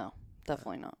overweight? No,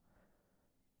 definitely not.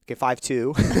 Okay,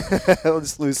 5'2". I'll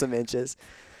just lose some inches.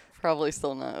 Probably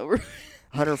still not over.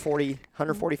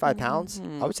 145 pounds?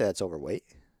 I would say that's overweight.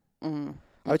 Mm-hmm.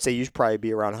 I would say you should probably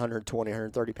be around 120,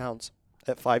 130 pounds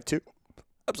at 5'2".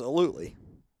 Absolutely.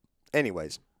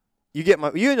 Anyways, you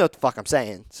know what the fuck I'm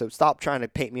saying. So stop trying to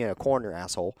paint me in a corner,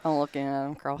 asshole. I'm looking at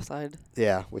him cross-eyed.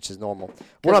 Yeah, which is normal.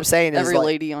 What I'm saying is every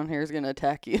lady on here is gonna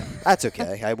attack you. That's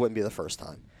okay. I wouldn't be the first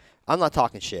time. I'm not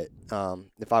talking shit.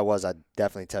 If I was, I'd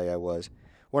definitely tell you I was.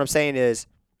 What I'm saying is,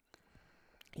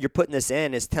 you're putting this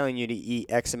in. It's telling you to eat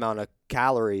X amount of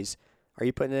calories. Are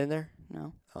you putting it in there?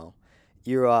 No. Oh,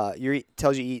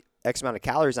 tells you to eat X amount of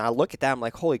calories, and I look at that. I'm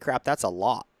like, holy crap, that's a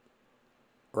lot.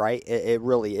 Right? It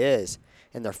really is.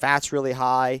 And their fat's really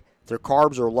high. Their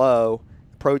carbs are low.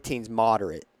 Protein's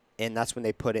moderate, and that's when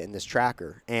they put it in this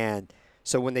tracker. And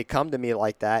so when they come to me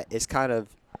like that, it's kind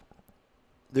of,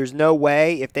 there's no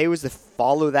way, if they was to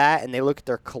follow that and they look at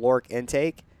their caloric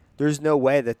intake, there's no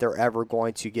way that they're ever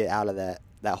going to get out of that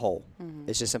hole. Mm-hmm.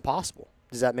 It's just impossible.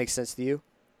 Does that make sense to you?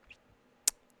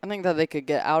 I think that they could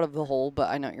get out of the hole, but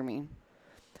I know what you mean.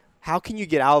 How can you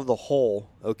get out of the hole,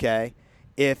 okay,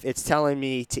 if it's telling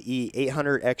me to eat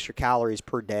 800 extra calories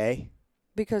per day?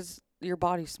 Because your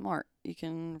body's smart. You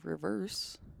can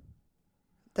reverse.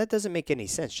 That doesn't make any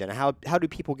sense, Jenna. How do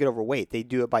people get overweight? They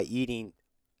do it by eating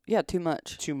too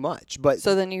much. Too much. But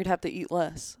so then you'd have to eat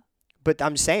less. But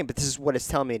I'm saying, this is what it's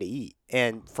telling me to eat.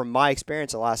 And from my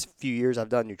experience the last few years I've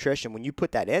done nutrition, when you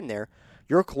put that in there,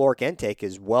 your caloric intake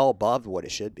is well above what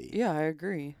it should be. Yeah, I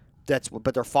agree.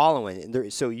 But they're following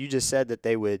it. So you just said that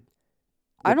they would.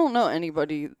 I don't know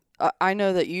anybody. I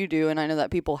know that you do, and I know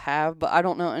that people have, but I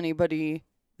don't know anybody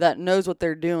that knows what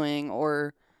they're doing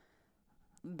or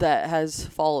that has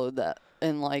followed that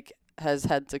and has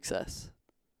had success.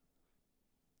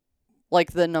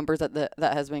 Like the numbers that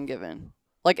has been given.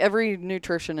 Like every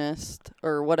nutritionist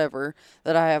or whatever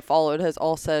that I have followed has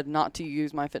all said not to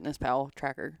use MyFitnessPal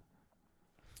tracker.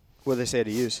 What do they say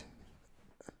to use?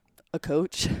 A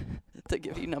coach to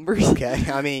give you numbers. Okay,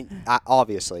 I mean,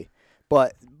 obviously,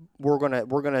 but we're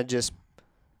gonna just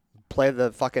play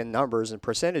the fucking numbers and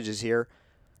percentages here.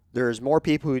 There's more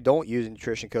people who don't use a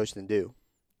nutrition coach than do.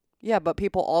 Yeah, but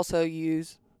people also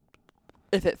use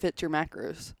if it fits your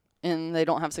macros. And they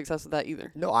don't have success with that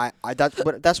either. No,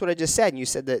 but that's what I just said. And you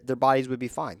said that their bodies would be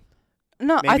fine.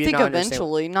 No, maybe I think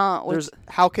eventually, not with.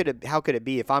 How could it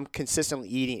be if I'm consistently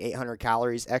eating 800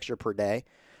 calories extra per day?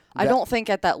 I don't think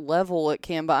at that level it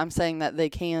can, but I'm saying that they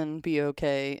can be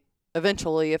okay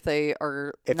eventually if they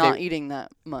are not eating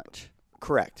that much.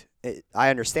 Correct. I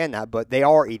understand that, but they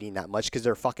are eating that much because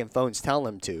their fucking phones tell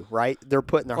them to, right? They're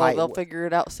putting their height. They'll figure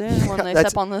it out soon when they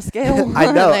step on the scale.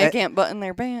 I know. They can't button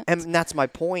their pants. And that's my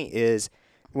point is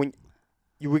when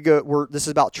this is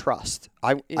about trust.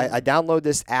 I download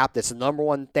this app that's the number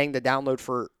one thing to download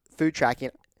for food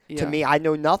tracking. Yeah. To me, I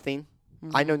know nothing.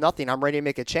 Mm-hmm. I know nothing. I'm ready to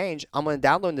make a change. I'm going to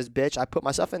download this bitch. I put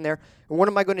myself in there. And what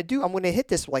am I going to do? I'm going to hit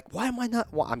this. Like, why am I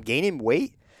not? Well, I'm gaining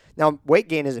weight. Now, weight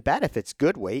gain isn't bad if it's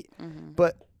good weight. Mm-hmm.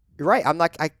 But you're right. I'm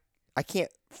like, I can't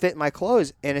fit my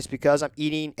clothes. And it's because I'm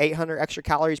eating 800 extra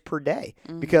calories per day.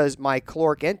 Mm-hmm. Because my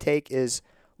caloric intake is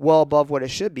well above what it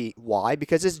should be. Why?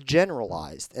 Because it's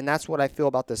generalized. And that's what I feel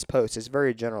about this post. It's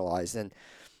very generalized. And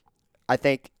I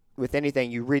think with anything,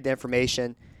 you read the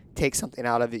information, take something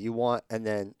out of it you want, and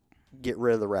then get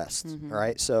rid of the rest. Mm-hmm. All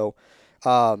right. So,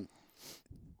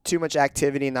 too much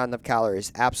activity, not enough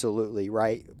calories. Absolutely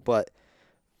right. But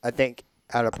I think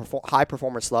at a high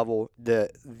performance level,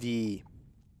 there's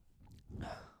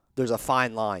a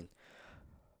fine line.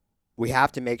 We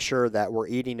have to make sure that we're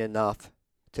eating enough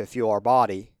to fuel our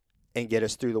body and get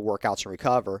us through the workouts and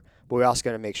recover. But we're also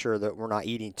going to make sure that we're not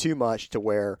eating too much to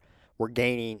where we're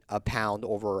gaining a pound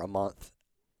over a month,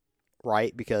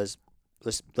 right? Because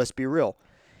let's be real.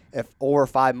 If over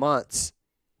 5 months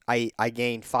I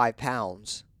gain 5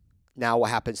 pounds, now what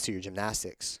happens to your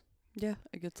gymnastics? Yeah,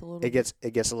 it gets a little. It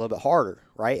gets a little bit harder,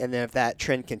 right? And then if that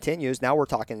trend continues, now we're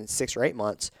talking 6 or 8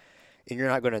 months, and you're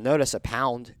not going to notice a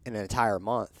pound in an entire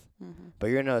month. Mm-hmm. But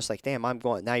you're going to notice, like, damn, I'm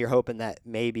going. Now you're hoping that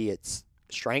maybe it's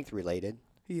strength related,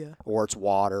 yeah, or it's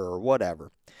water or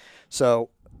whatever. So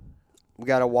we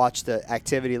got to watch the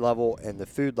activity level and the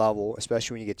food level,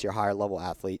 especially when you get to your higher level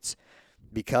athletes,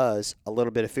 because a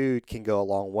little bit of food can go a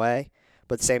long way.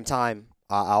 But at the same time,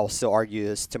 I'll still argue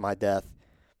this to my death.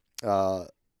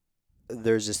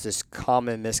 There's just this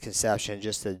common misconception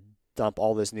just to dump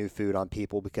all this new food on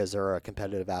people because they're a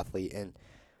competitive athlete, and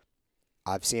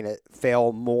I've seen it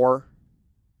fail more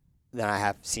than I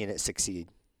have seen it succeed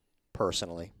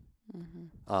personally.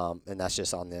 And that's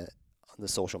just on the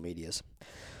social medias.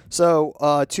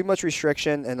 So too much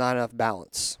restriction and not enough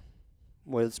balance.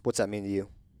 What's that mean to you?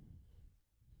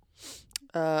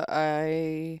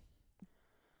 I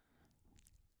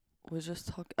was just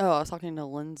talking. Oh, I was talking to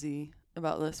Lindsay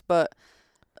about this, but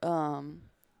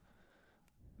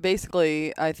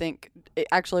basically, I think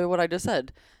actually what I just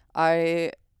said.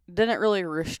 I didn't really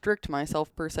restrict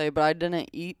myself per se, but I didn't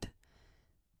eat.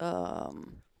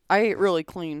 I ate really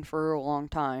clean for a long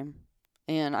time,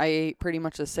 and I ate pretty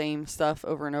much the same stuff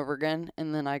over and over again,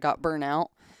 and then I got burnt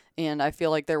out, and I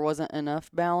feel like there wasn't enough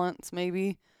balance,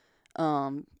 maybe,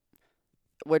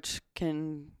 which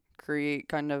can create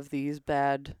kind of these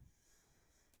bad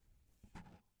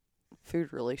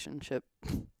food relationship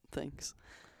things.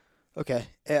 Okay.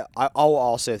 I'll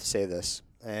also say this,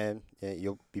 and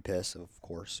you'll be pissed, of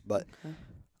course, but Okay.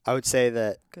 I would say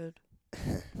that Good.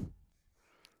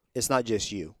 it's not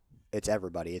just you. It's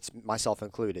everybody. It's myself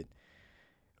included.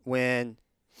 When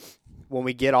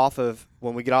we get off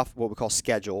what we call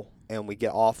schedule and we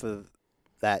get off of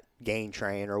that gain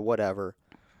train or whatever,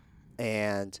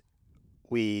 and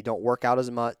we don't work out as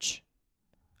much,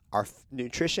 our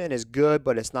nutrition is good,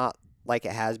 but it's not like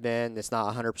it has been. It's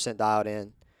not 100% dialed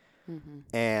in.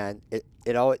 And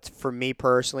it all, for me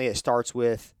personally, it starts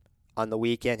with on the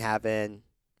weekend having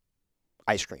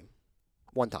ice cream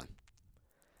one time.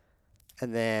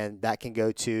 And then that can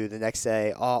go to the next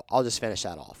day, I'll just finish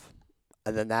that off.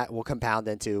 And then that will compound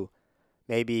into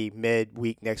maybe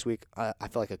mid-week next week, I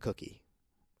feel like a cookie.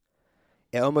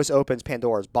 It almost opens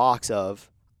Pandora's box of,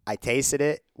 I tasted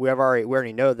it. We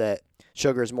already know that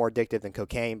sugar is more addictive than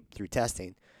cocaine through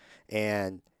testing.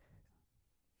 And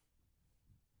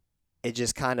it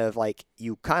just kind of like,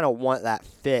 you kind of want that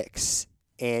fix,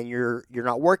 and you're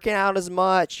not working out as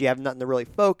much. You have nothing to really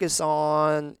focus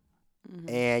on.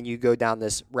 And you go down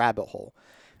this rabbit hole.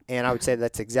 And I would say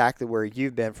that's exactly where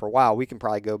you've been for a while. We can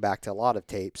probably go back to a lot of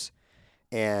tapes.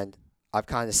 And I've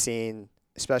kind of seen,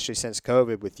 especially since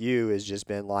COVID with you, has just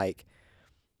been like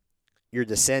you're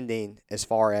descending as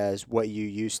far as what you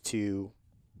used to,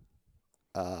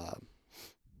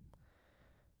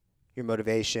 your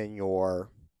motivation, your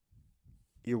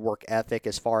work ethic,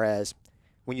 as far as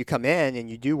when you come in and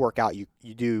you do work out, you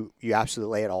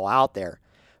absolutely lay it all out there.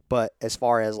 But as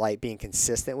far as like being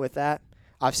consistent with that,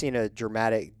 I've seen a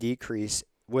dramatic decrease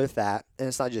with that. And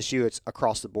it's not just you, it's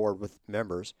across the board with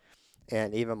members.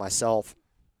 And even myself,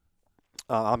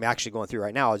 I'm actually going through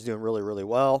right now. I was doing really, really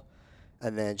well.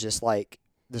 And then just like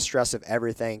the stress of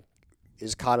everything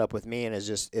is caught up with me, and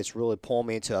it's really pulling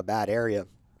me into a bad area.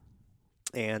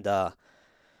 And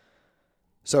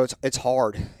so it's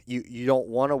hard. You don't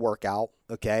want to work out,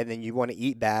 okay? And then you want to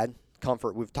eat bad.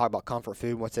 Comfort, we've talked about comfort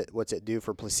food, what's it do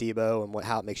for placebo and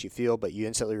how it makes you feel, but you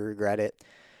instantly regret it.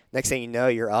 Next thing you know,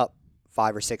 you're up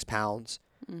 5 or 6 pounds.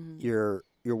 Your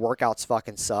workouts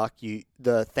fucking suck.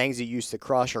 The things you used to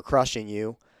crush are crushing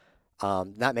you.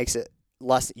 That makes it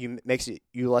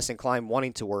you less inclined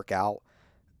wanting to work out.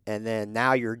 And then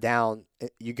now you're down.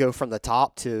 You go from the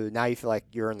top to now you feel like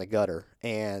you're in the gutter.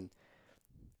 And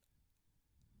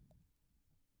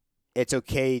it's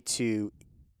okay to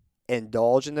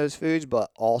indulge in those foods, but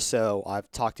also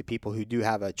I've talked to people who do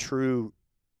have a true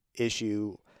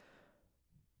issue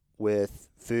with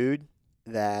food,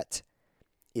 that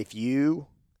if you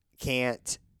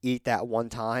can't eat that one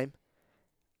time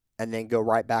and then go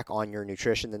right back on your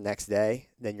nutrition the next day,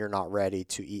 then you're not ready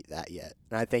to eat that yet.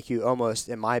 And I think you almost,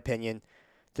 in my opinion,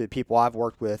 to the people I've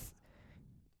worked with,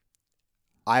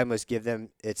 I almost give them,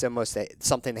 it's almost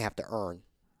something they have to earn.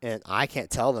 And I can't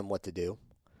tell them what to do.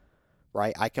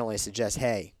 Right? I can only suggest,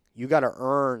 hey, you got to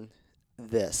earn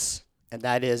this. And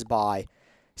that is by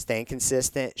staying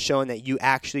consistent, showing that you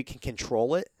actually can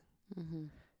control it.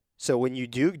 So when you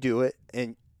do it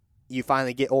and you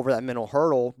finally get over that mental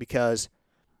hurdle, because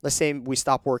let's say we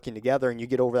stop working together and you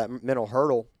get over that mental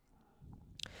hurdle,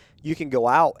 you can go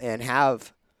out and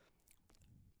have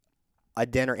a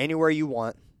dinner anywhere you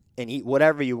want and eat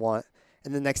whatever you want,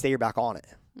 and the next day you're back on it.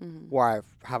 Where I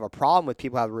have a problem with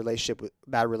people who have a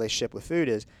bad relationship with food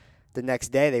is the next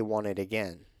day they want it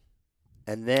again.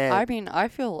 And then I mean, I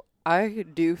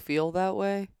do feel that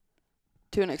way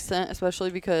to an extent,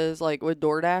 especially because like with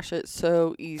DoorDash, it's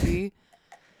so easy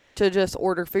to just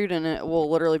order food and it will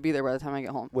literally be there by the time I get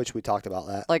home. Which we talked about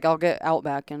that. Like, I'll get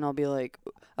Outback and I'll be like,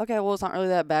 okay, well, it's not really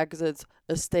that bad because it's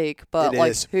a steak, but it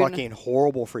like, is fucking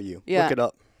horrible for you. Yeah. Look it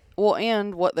up. Well,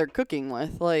 and what they're cooking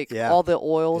with, like all the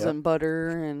oils Yep. and butter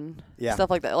and Yeah. stuff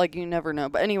like that. Like, you never know.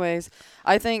 But anyways,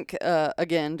 I think,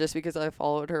 again, just because I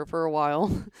followed her for a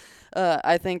while,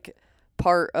 I think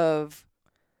part of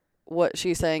what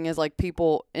she's saying is like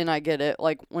people, and I get it,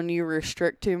 like when you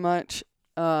restrict too much,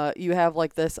 you have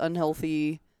like this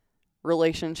unhealthy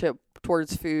relationship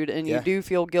towards food and you do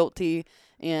feel guilty.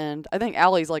 And I think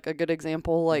Allie's like a good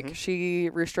example. Like she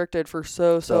restricted for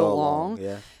so long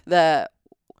that,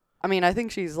 I mean, I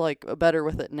think she's like better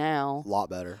with it now. A lot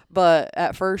better. But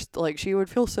at first, like, she would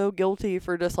feel so guilty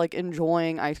for just like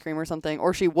enjoying ice cream or something,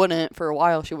 or she wouldn't for a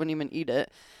while. She wouldn't even eat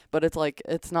it. But it's like,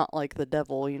 it's not like the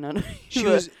devil, you know. She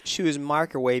was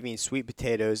microwaving sweet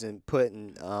potatoes and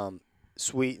putting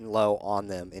sweet and low on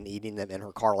them and eating them in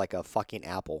her car like a fucking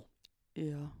apple.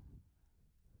 Yeah.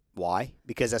 Why?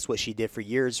 Because that's what she did for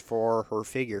years for her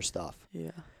figure stuff.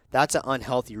 Yeah. That's an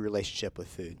unhealthy relationship with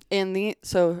food. And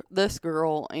so this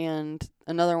girl and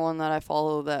another one that I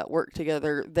follow that work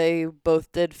together, they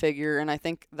both did figure, and I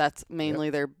think that's mainly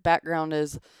their background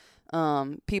is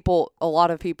a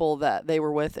lot of people that they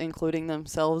were with, including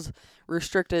themselves,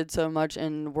 restricted so much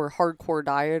and were hardcore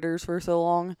dieters for so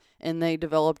long, and they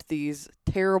developed these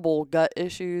terrible gut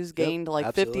issues, gained like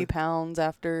absolutely. 50 pounds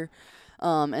after,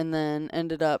 and then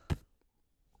ended up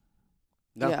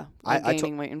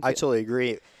gaining weight. I totally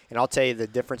agree. And I'll tell you the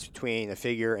difference between a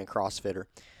figure and CrossFitter.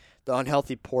 The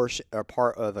unhealthy portion or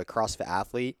part of a CrossFit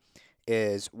athlete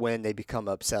is when they become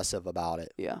obsessive about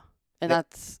it. Yeah. And I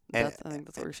think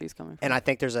that's where she's coming from. And I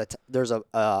think there's a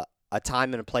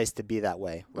time and a place to be that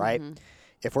way, right? Mm-hmm.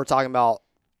 If we're talking about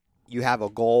you have a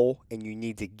goal and you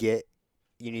need to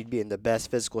be in the best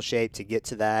physical shape to get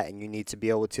to that, and you need to be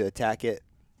able to attack it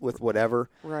with whatever.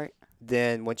 Right.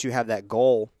 Then once you have that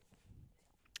goal,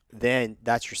 then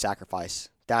that's your sacrifice.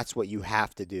 That's what you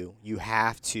have to do. You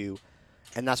have to,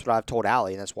 and that's what I've told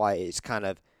Allie, and that's why it's kind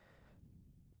of,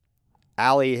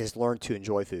 Allie has learned to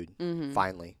enjoy food,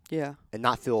 finally. Yeah. And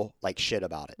not feel like shit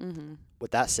about it. Mm-hmm.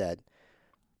 With that said,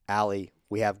 Allie,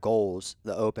 we have goals.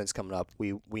 The Open's coming up.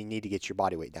 We need to get your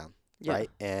body weight down, right?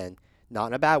 And not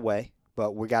in a bad way,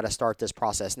 but we got to start this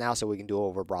process now so we can do it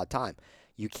over a broad time.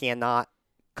 You cannot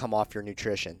come off your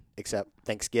nutrition except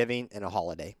Thanksgiving and a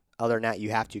holiday. Other than that,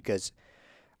 you have to, because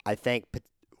I think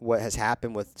what has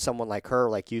happened with someone like her,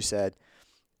 like you said,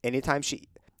 anytime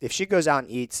if she goes out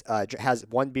and eats, has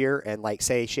one beer and like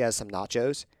say she has some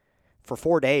nachos, for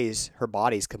 4 days her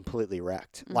body's completely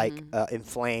wrecked, like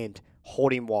inflamed,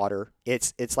 holding water.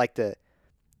 It's like to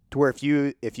where if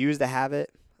you was to have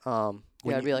it,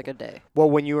 it'd be like a day.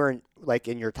 Well, when you were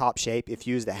in your top shape, if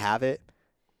you was to have it,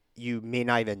 you may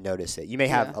not even notice it. You may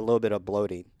have a little bit of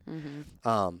bloating.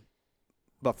 Mm-hmm.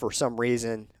 But for some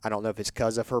reason, I don't know if it's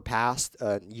because of her past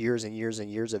years and years and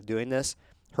years of doing this,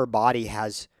 her body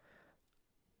has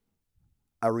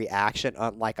a reaction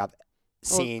unlike I've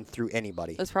seen through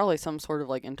anybody. It's probably some sort of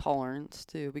like intolerance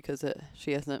too, because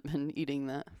she hasn't been eating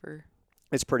that for.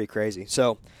 It's pretty crazy.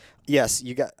 So, yes,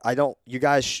 you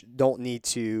guys don't need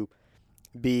to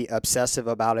be obsessive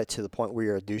about it to the point where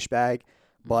you're a douchebag.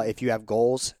 But if you have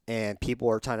goals and people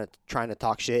are trying to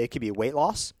talk shit, it could be weight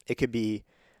loss, it could be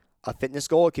a fitness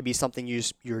goal, it could be something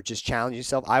you're just challenging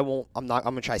yourself. I'm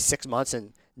gonna try 6 months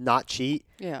and not cheat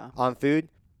on food.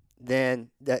 Then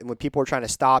that when people are trying to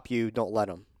stop you, don't let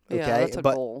them. Okay, yeah, that's a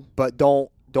goal. But don't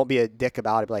be a dick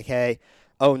about it. Be like, hey,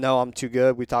 oh no, I'm too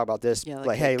good. We talk about this. Yeah,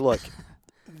 hey, look,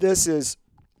 this is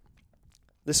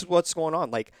what's going on.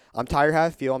 Like, I'm tired of how I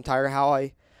feel. I'm tired of how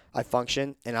I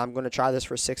function, and I'm going to try this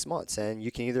for 6 months. And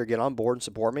you can either get on board and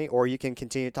support me, or you can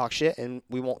continue to talk shit, and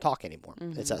we won't talk anymore.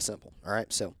 Mm-hmm. It's that simple. All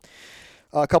right. So,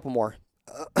 a couple more.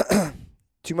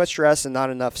 Too much stress and not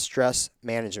enough stress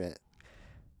management.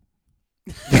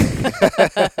 I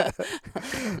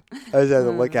just had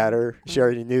to look at her. She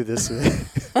already knew this.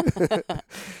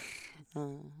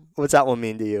 What's that one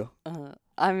mean to you?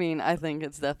 I mean, I think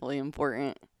it's definitely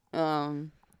important.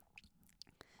 And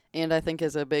I think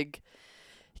is a big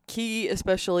key,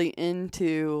 especially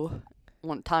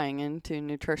tying into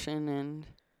nutrition and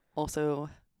also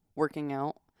working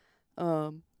out.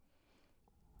 I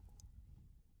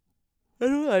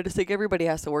don't know. I just think everybody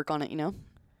has to work on it, you know?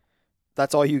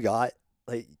 That's all you got?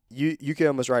 Like, you could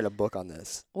almost write a book on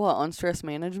this. What, on stress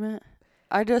management?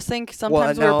 I just think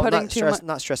sometimes we're putting too much.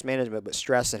 Not stress management, but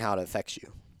stress and how it affects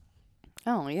you.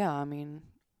 Oh, yeah. I mean,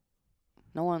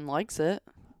 no one likes it,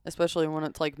 especially when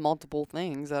it's like multiple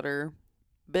things that are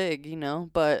big, you know?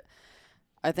 But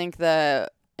I think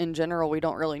that in general, we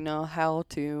don't really know how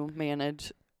to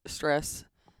manage stress.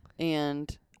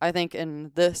 And I think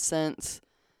in this sense,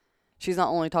 she's not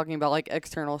only talking about like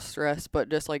external stress, but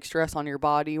just like stress on your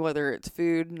body, whether it's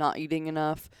food, not eating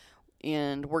enough,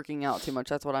 and working out too much.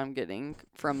 That's what I'm getting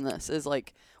from this is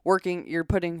like you're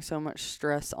putting so much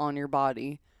stress on your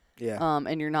body, Yeah.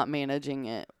 and you're not managing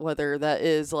it, whether that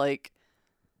is like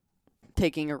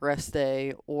taking a rest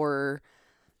day or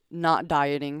not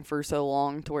dieting for so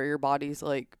long to where your body's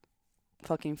like,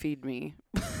 fucking feed me.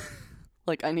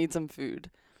 Like, I need some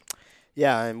food.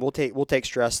 Yeah, and we'll take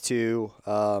stress too.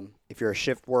 If you're a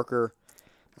shift worker,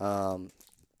 um,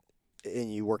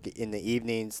 and you work in the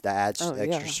evenings, that adds Oh,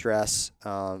 extra yeah. stress.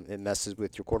 It messes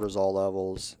with your cortisol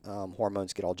levels.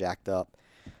 Hormones get all jacked up.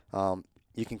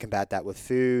 You can combat that with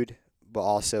food, but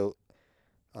also,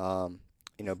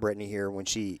 Brittany here, when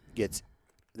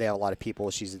they have a lot of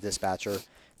people. She's a dispatcher, and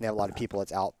they have a lot of people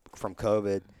that's out from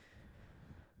COVID,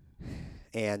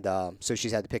 and so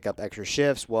she's had to pick up extra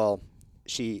shifts. Well,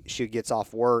 she gets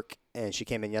off work, and she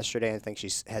came in yesterday, and I think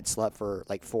had slept for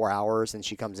like 4 hours, and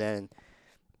she comes in,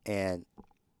 and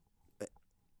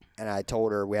I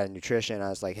told her we had a nutrition. I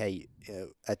was like, hey,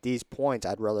 at these points,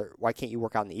 why can't you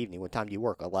work out in the evening? What time do you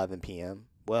work? 11 p.m.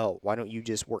 Well, why don't you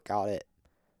just work out at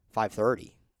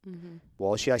 5:30? Mm-hmm.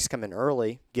 Well, she likes to come in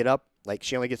early, get up, like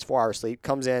she only gets 4 hours sleep,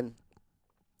 comes in,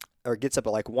 or gets up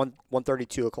at like 1:30,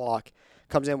 2 o'clock,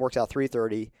 comes in, works out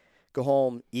 3:30, go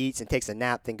home, eats, and takes a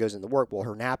nap, then goes into work. Well,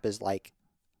 her nap is like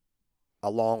a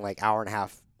long, like hour and a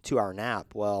half, 2 hour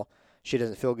nap. Well, she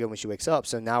doesn't feel good when she wakes up.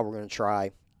 So now we're going to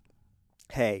try,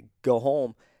 hey, go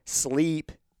home,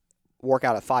 sleep, work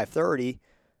out at 5:30,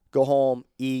 go home,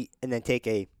 eat, and then take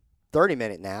a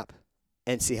 30-minute nap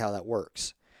and see how that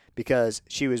works. Because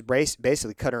she was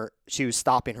basically she was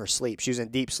stopping her sleep. She was in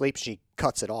deep sleep. She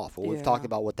cuts it off. Well, we've talked Yeah.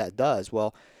 about what that does.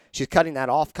 Well, she's cutting that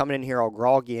off, coming in here all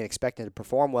groggy and expecting to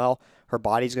perform well. Her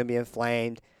body's going to be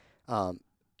inflamed.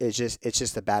 It's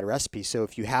just a bad recipe. So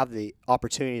if you have the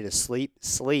opportunity to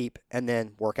sleep, and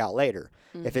then work out later.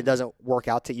 If it Mm-hmm. doesn't work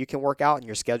out that you can work out and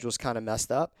your schedule's kind of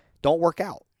messed up, don't work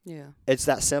out. Yeah. It's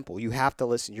that simple. You have to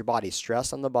listen. Your body,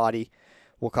 stress on the body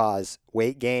will cause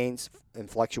weight gains and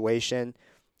fluctuation,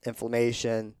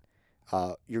 inflammation.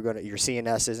 Your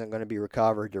CNS isn't going to be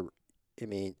recovered.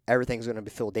 Everything's going to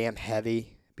feel damn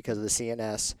heavy because of the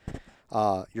CNS.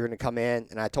 You're going to come in,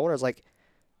 and I told her, I was like,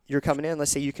 you're coming in.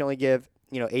 Let's say you can only give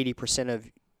 80% of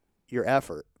your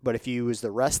effort, but if you use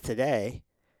the rest today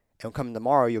and come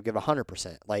tomorrow, you'll give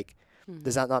 100%. Like, does Mm-hmm.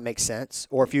 that not make sense?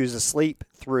 Or if you use the sleep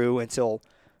through until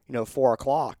 4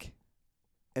 o'clock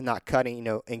and not cutting,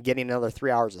 and getting another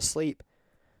 3 hours of sleep,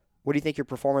 what do you think your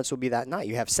performance will be that night?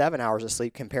 You have 7 hours of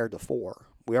sleep compared to 4.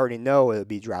 We already know it would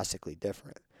be drastically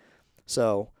different.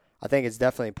 So I think it's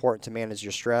definitely important to manage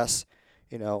your stress.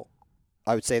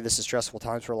 I would say this is stressful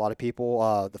times for a lot of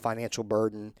people. The financial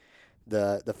burden,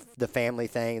 the family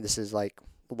thing. This is like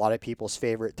a lot of people's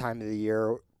favorite time of the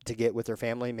year to get with their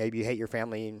family. Maybe you hate your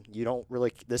family and you don't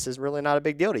really. This is really not a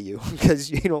big deal to you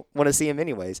because you don't want to see them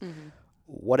anyways. Mm-hmm.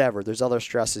 Whatever. There's other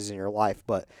stresses in your life,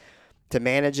 but to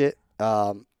manage it,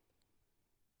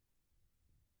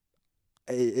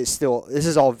 it's still. This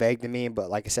is all vague to me, but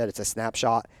like I said, it's a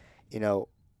snapshot. You know,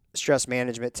 stress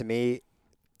management to me,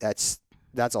 that's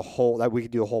a whole that we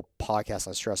could do a whole podcast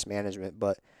on stress management.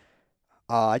 But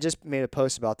I just made a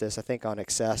post about this. I think on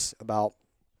Excess about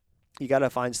you got to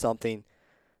find something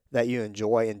that you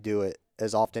enjoy and do it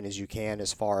as often as you can.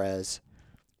 As far as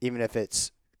even if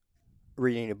it's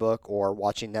reading a book or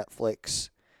watching Netflix,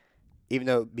 even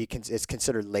though it's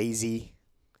considered lazy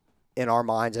in our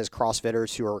minds as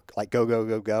CrossFitters who are like go go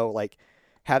go go, like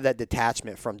have that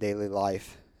detachment from daily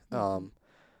life. Mm-hmm.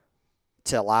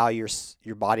 To allow your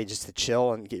body just to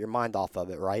chill and get your mind off of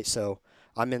it, right? So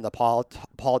I'm in the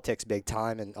politics big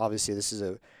time, and obviously this is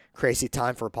a crazy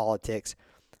time for politics.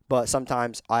 But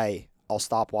sometimes I'll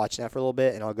stop watching that for a little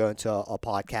bit, and I'll go into a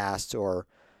podcast, or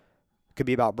it could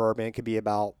be about bourbon, it could be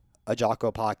about a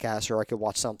Jocko podcast, or I could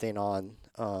watch something on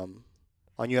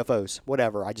UFOs,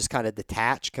 whatever. I just kind of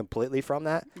detach completely from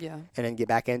that, Yeah. and then get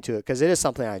back into it because it is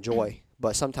something I enjoy.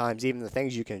 But sometimes even the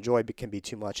things you can enjoy can be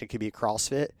too much. It could be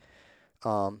CrossFit.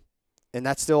 And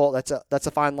that's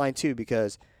a fine line too,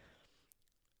 because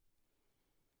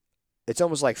it's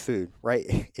almost like food,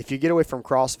 right? If you get away from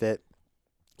CrossFit,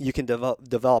 you can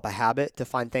develop a habit to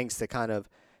find things to kind of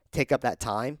take up that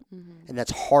time, Mm-hmm. and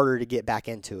that's harder to get back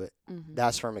into it. Mm-hmm.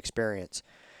 That's from experience,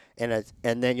 and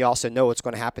then you also know what's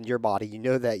going to happen to your body. You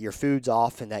know that your food's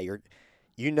off, and that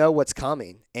you know what's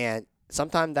coming, and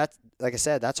sometimes that's, like I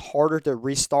said, that's harder to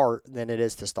restart than it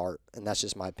is to start, and that's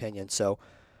just my opinion. So,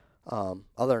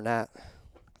 other than that,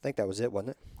 I think that was it,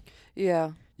 wasn't it?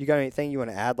 Yeah. You got anything you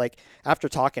want to add? Like, after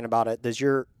talking about it, does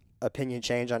your opinion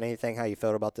change on anything, how you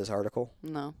felt about this article?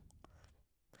 No.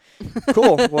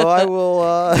 Cool. Well, I will,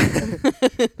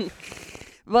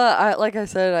 But like I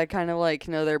said, I kind of like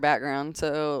know their background.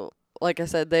 So, like I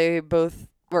said, they both,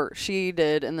 or she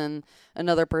did, and then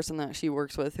another person that she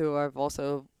works with, who I've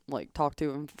also like talked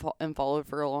to and followed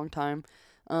for a long time.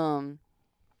 Um,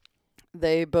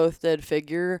 they both did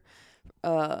figure,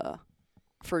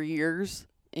 for years,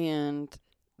 and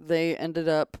they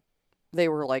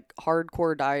were like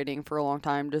hardcore dieting for a long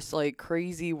time, just like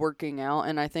crazy working out,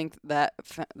 and I think that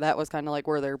was kind of like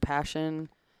where their passion.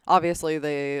 Obviously,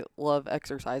 they love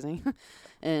exercising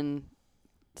and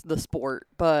the sport,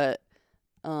 but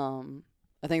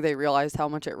I think they realized how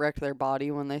much it wrecked their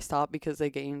body when they stopped because they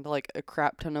gained like a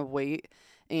crap ton of weight,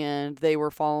 and they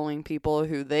were following people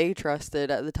who they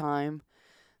trusted at the time,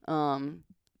 um,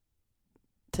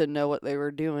 to know what they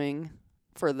were doing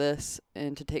for this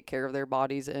and to take care of their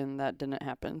bodies, and that didn't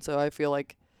happen. So I feel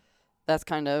like that's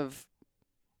kind of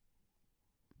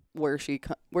where she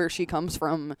comes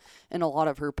from in a lot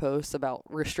of her posts about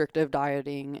restrictive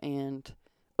dieting and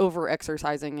over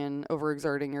exercising and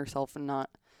overexerting yourself and not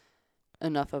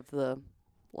enough of the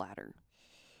latter.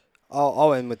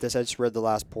 I'll end with this. I just read the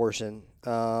last portion.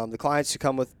 The clients who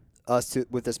come with us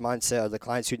with this mindset are the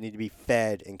clients who need to be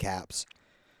fed in caps.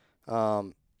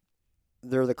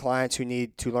 They're the clients who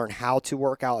need to learn how to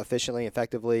work out efficiently and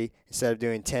effectively instead of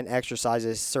doing 10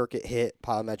 exercises, circuit, hit,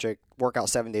 plyometric, workout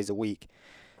 7 days a week.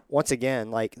 Once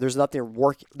again, like there's nothing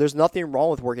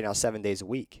wrong with working out 7 days a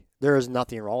week. There is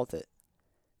nothing wrong with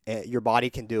it. Your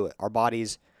body can do it. Our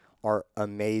bodies are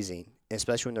amazing,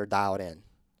 especially when they're dialed in.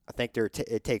 I think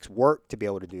it takes work to be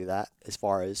able to do that. As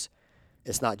far as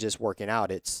it's not just working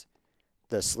out, it's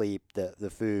the sleep, the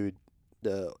food,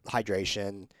 the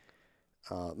hydration,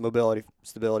 mobility,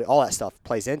 stability, all that stuff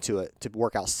plays into it to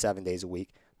work out 7 days a week.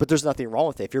 But there's nothing wrong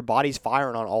with it. If your body's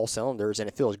firing on all cylinders and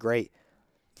it feels great,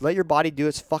 let your body do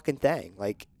its fucking thing.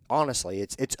 Like, honestly,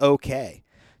 it's okay.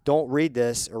 Don't read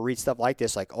this or read stuff like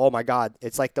this like, oh my God,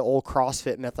 it's like the old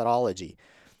CrossFit methodology.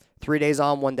 3 days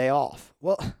on, 1 day off.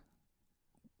 Well,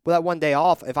 with that 1 day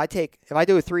off, if I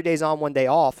do it 3 days on, 1 day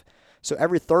off, so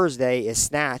every Thursday is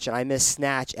snatch and I miss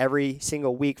snatch every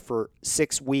single week for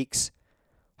 6 weeks,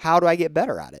 how do I get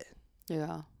better at it?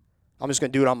 Yeah. I'm just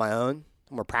going to do it on my own.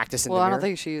 I'm going to practice in the Well, I mirror. don't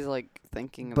think she's like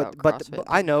thinking about CrossFit. But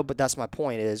I know, but that's my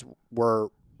point is we're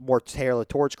more tailored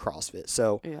towards CrossFit.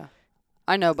 So Yeah.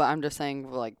 I know, but I'm just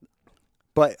saying like.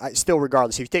 But still,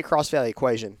 regardless, if you take CrossFit out of the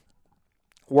equation,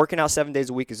 working out 7 days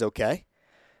a week is okay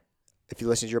if you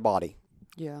listen to your body.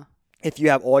 Yeah. If you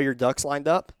have all your ducks lined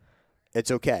up, it's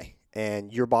okay.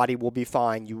 And your body will be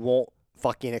fine. You won't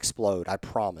fucking explode, I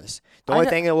promise. The only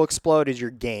thing that will explode is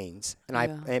your gains. But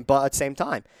at the same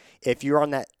time, if you're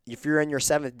in your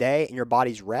 7th day and your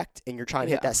body's wrecked and you're trying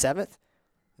to hit that 7th,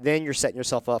 then you're setting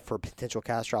yourself up for potential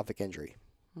catastrophic injury.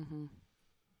 Mhm.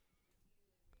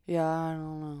 Yeah, I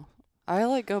don't know. I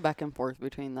like go back and forth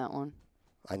between that one.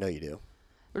 I know you do.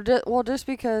 Well, just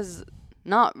because,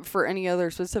 not for any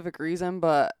other specific reason,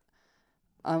 but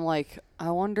I'm like, I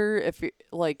wonder if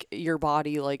like your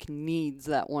body like needs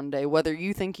that one day, whether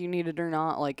you think you need it or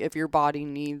not. Like if your body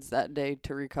needs that day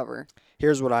to recover.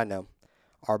 Here's what I know: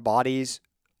 our bodies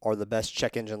are the best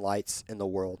check engine lights in the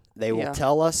world. They will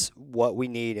tell us what we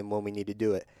need and when we need to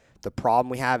do it. The problem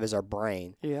we have is our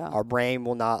brain. Yeah. Our brain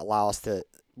will not allow us to.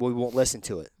 We won't listen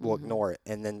to it. We'll ignore it,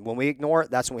 and then when we ignore it,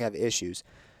 that's when we have issues.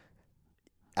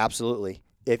 Absolutely.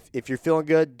 If you're feeling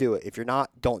good, do it. If you're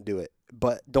not, don't do it.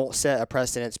 But don't set a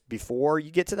precedence before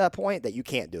you get to that point that you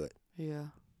can't do it. Yeah.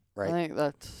 Right? I think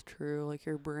that's true. Like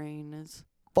your brain is.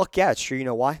 Fuck yeah, it's true. You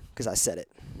know why? Because I said it.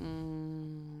 I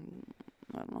don't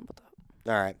know about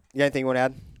that. All right. You got anything you want to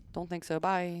add? Don't think so.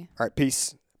 Bye. All right.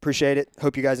 Peace. Appreciate it.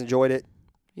 Hope you guys enjoyed it.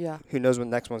 Yeah. Who knows when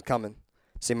the next one's coming.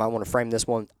 So you might want to frame this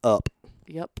one up.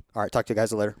 Yep. All right. Talk to you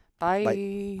guys later. Bye.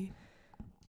 Bye.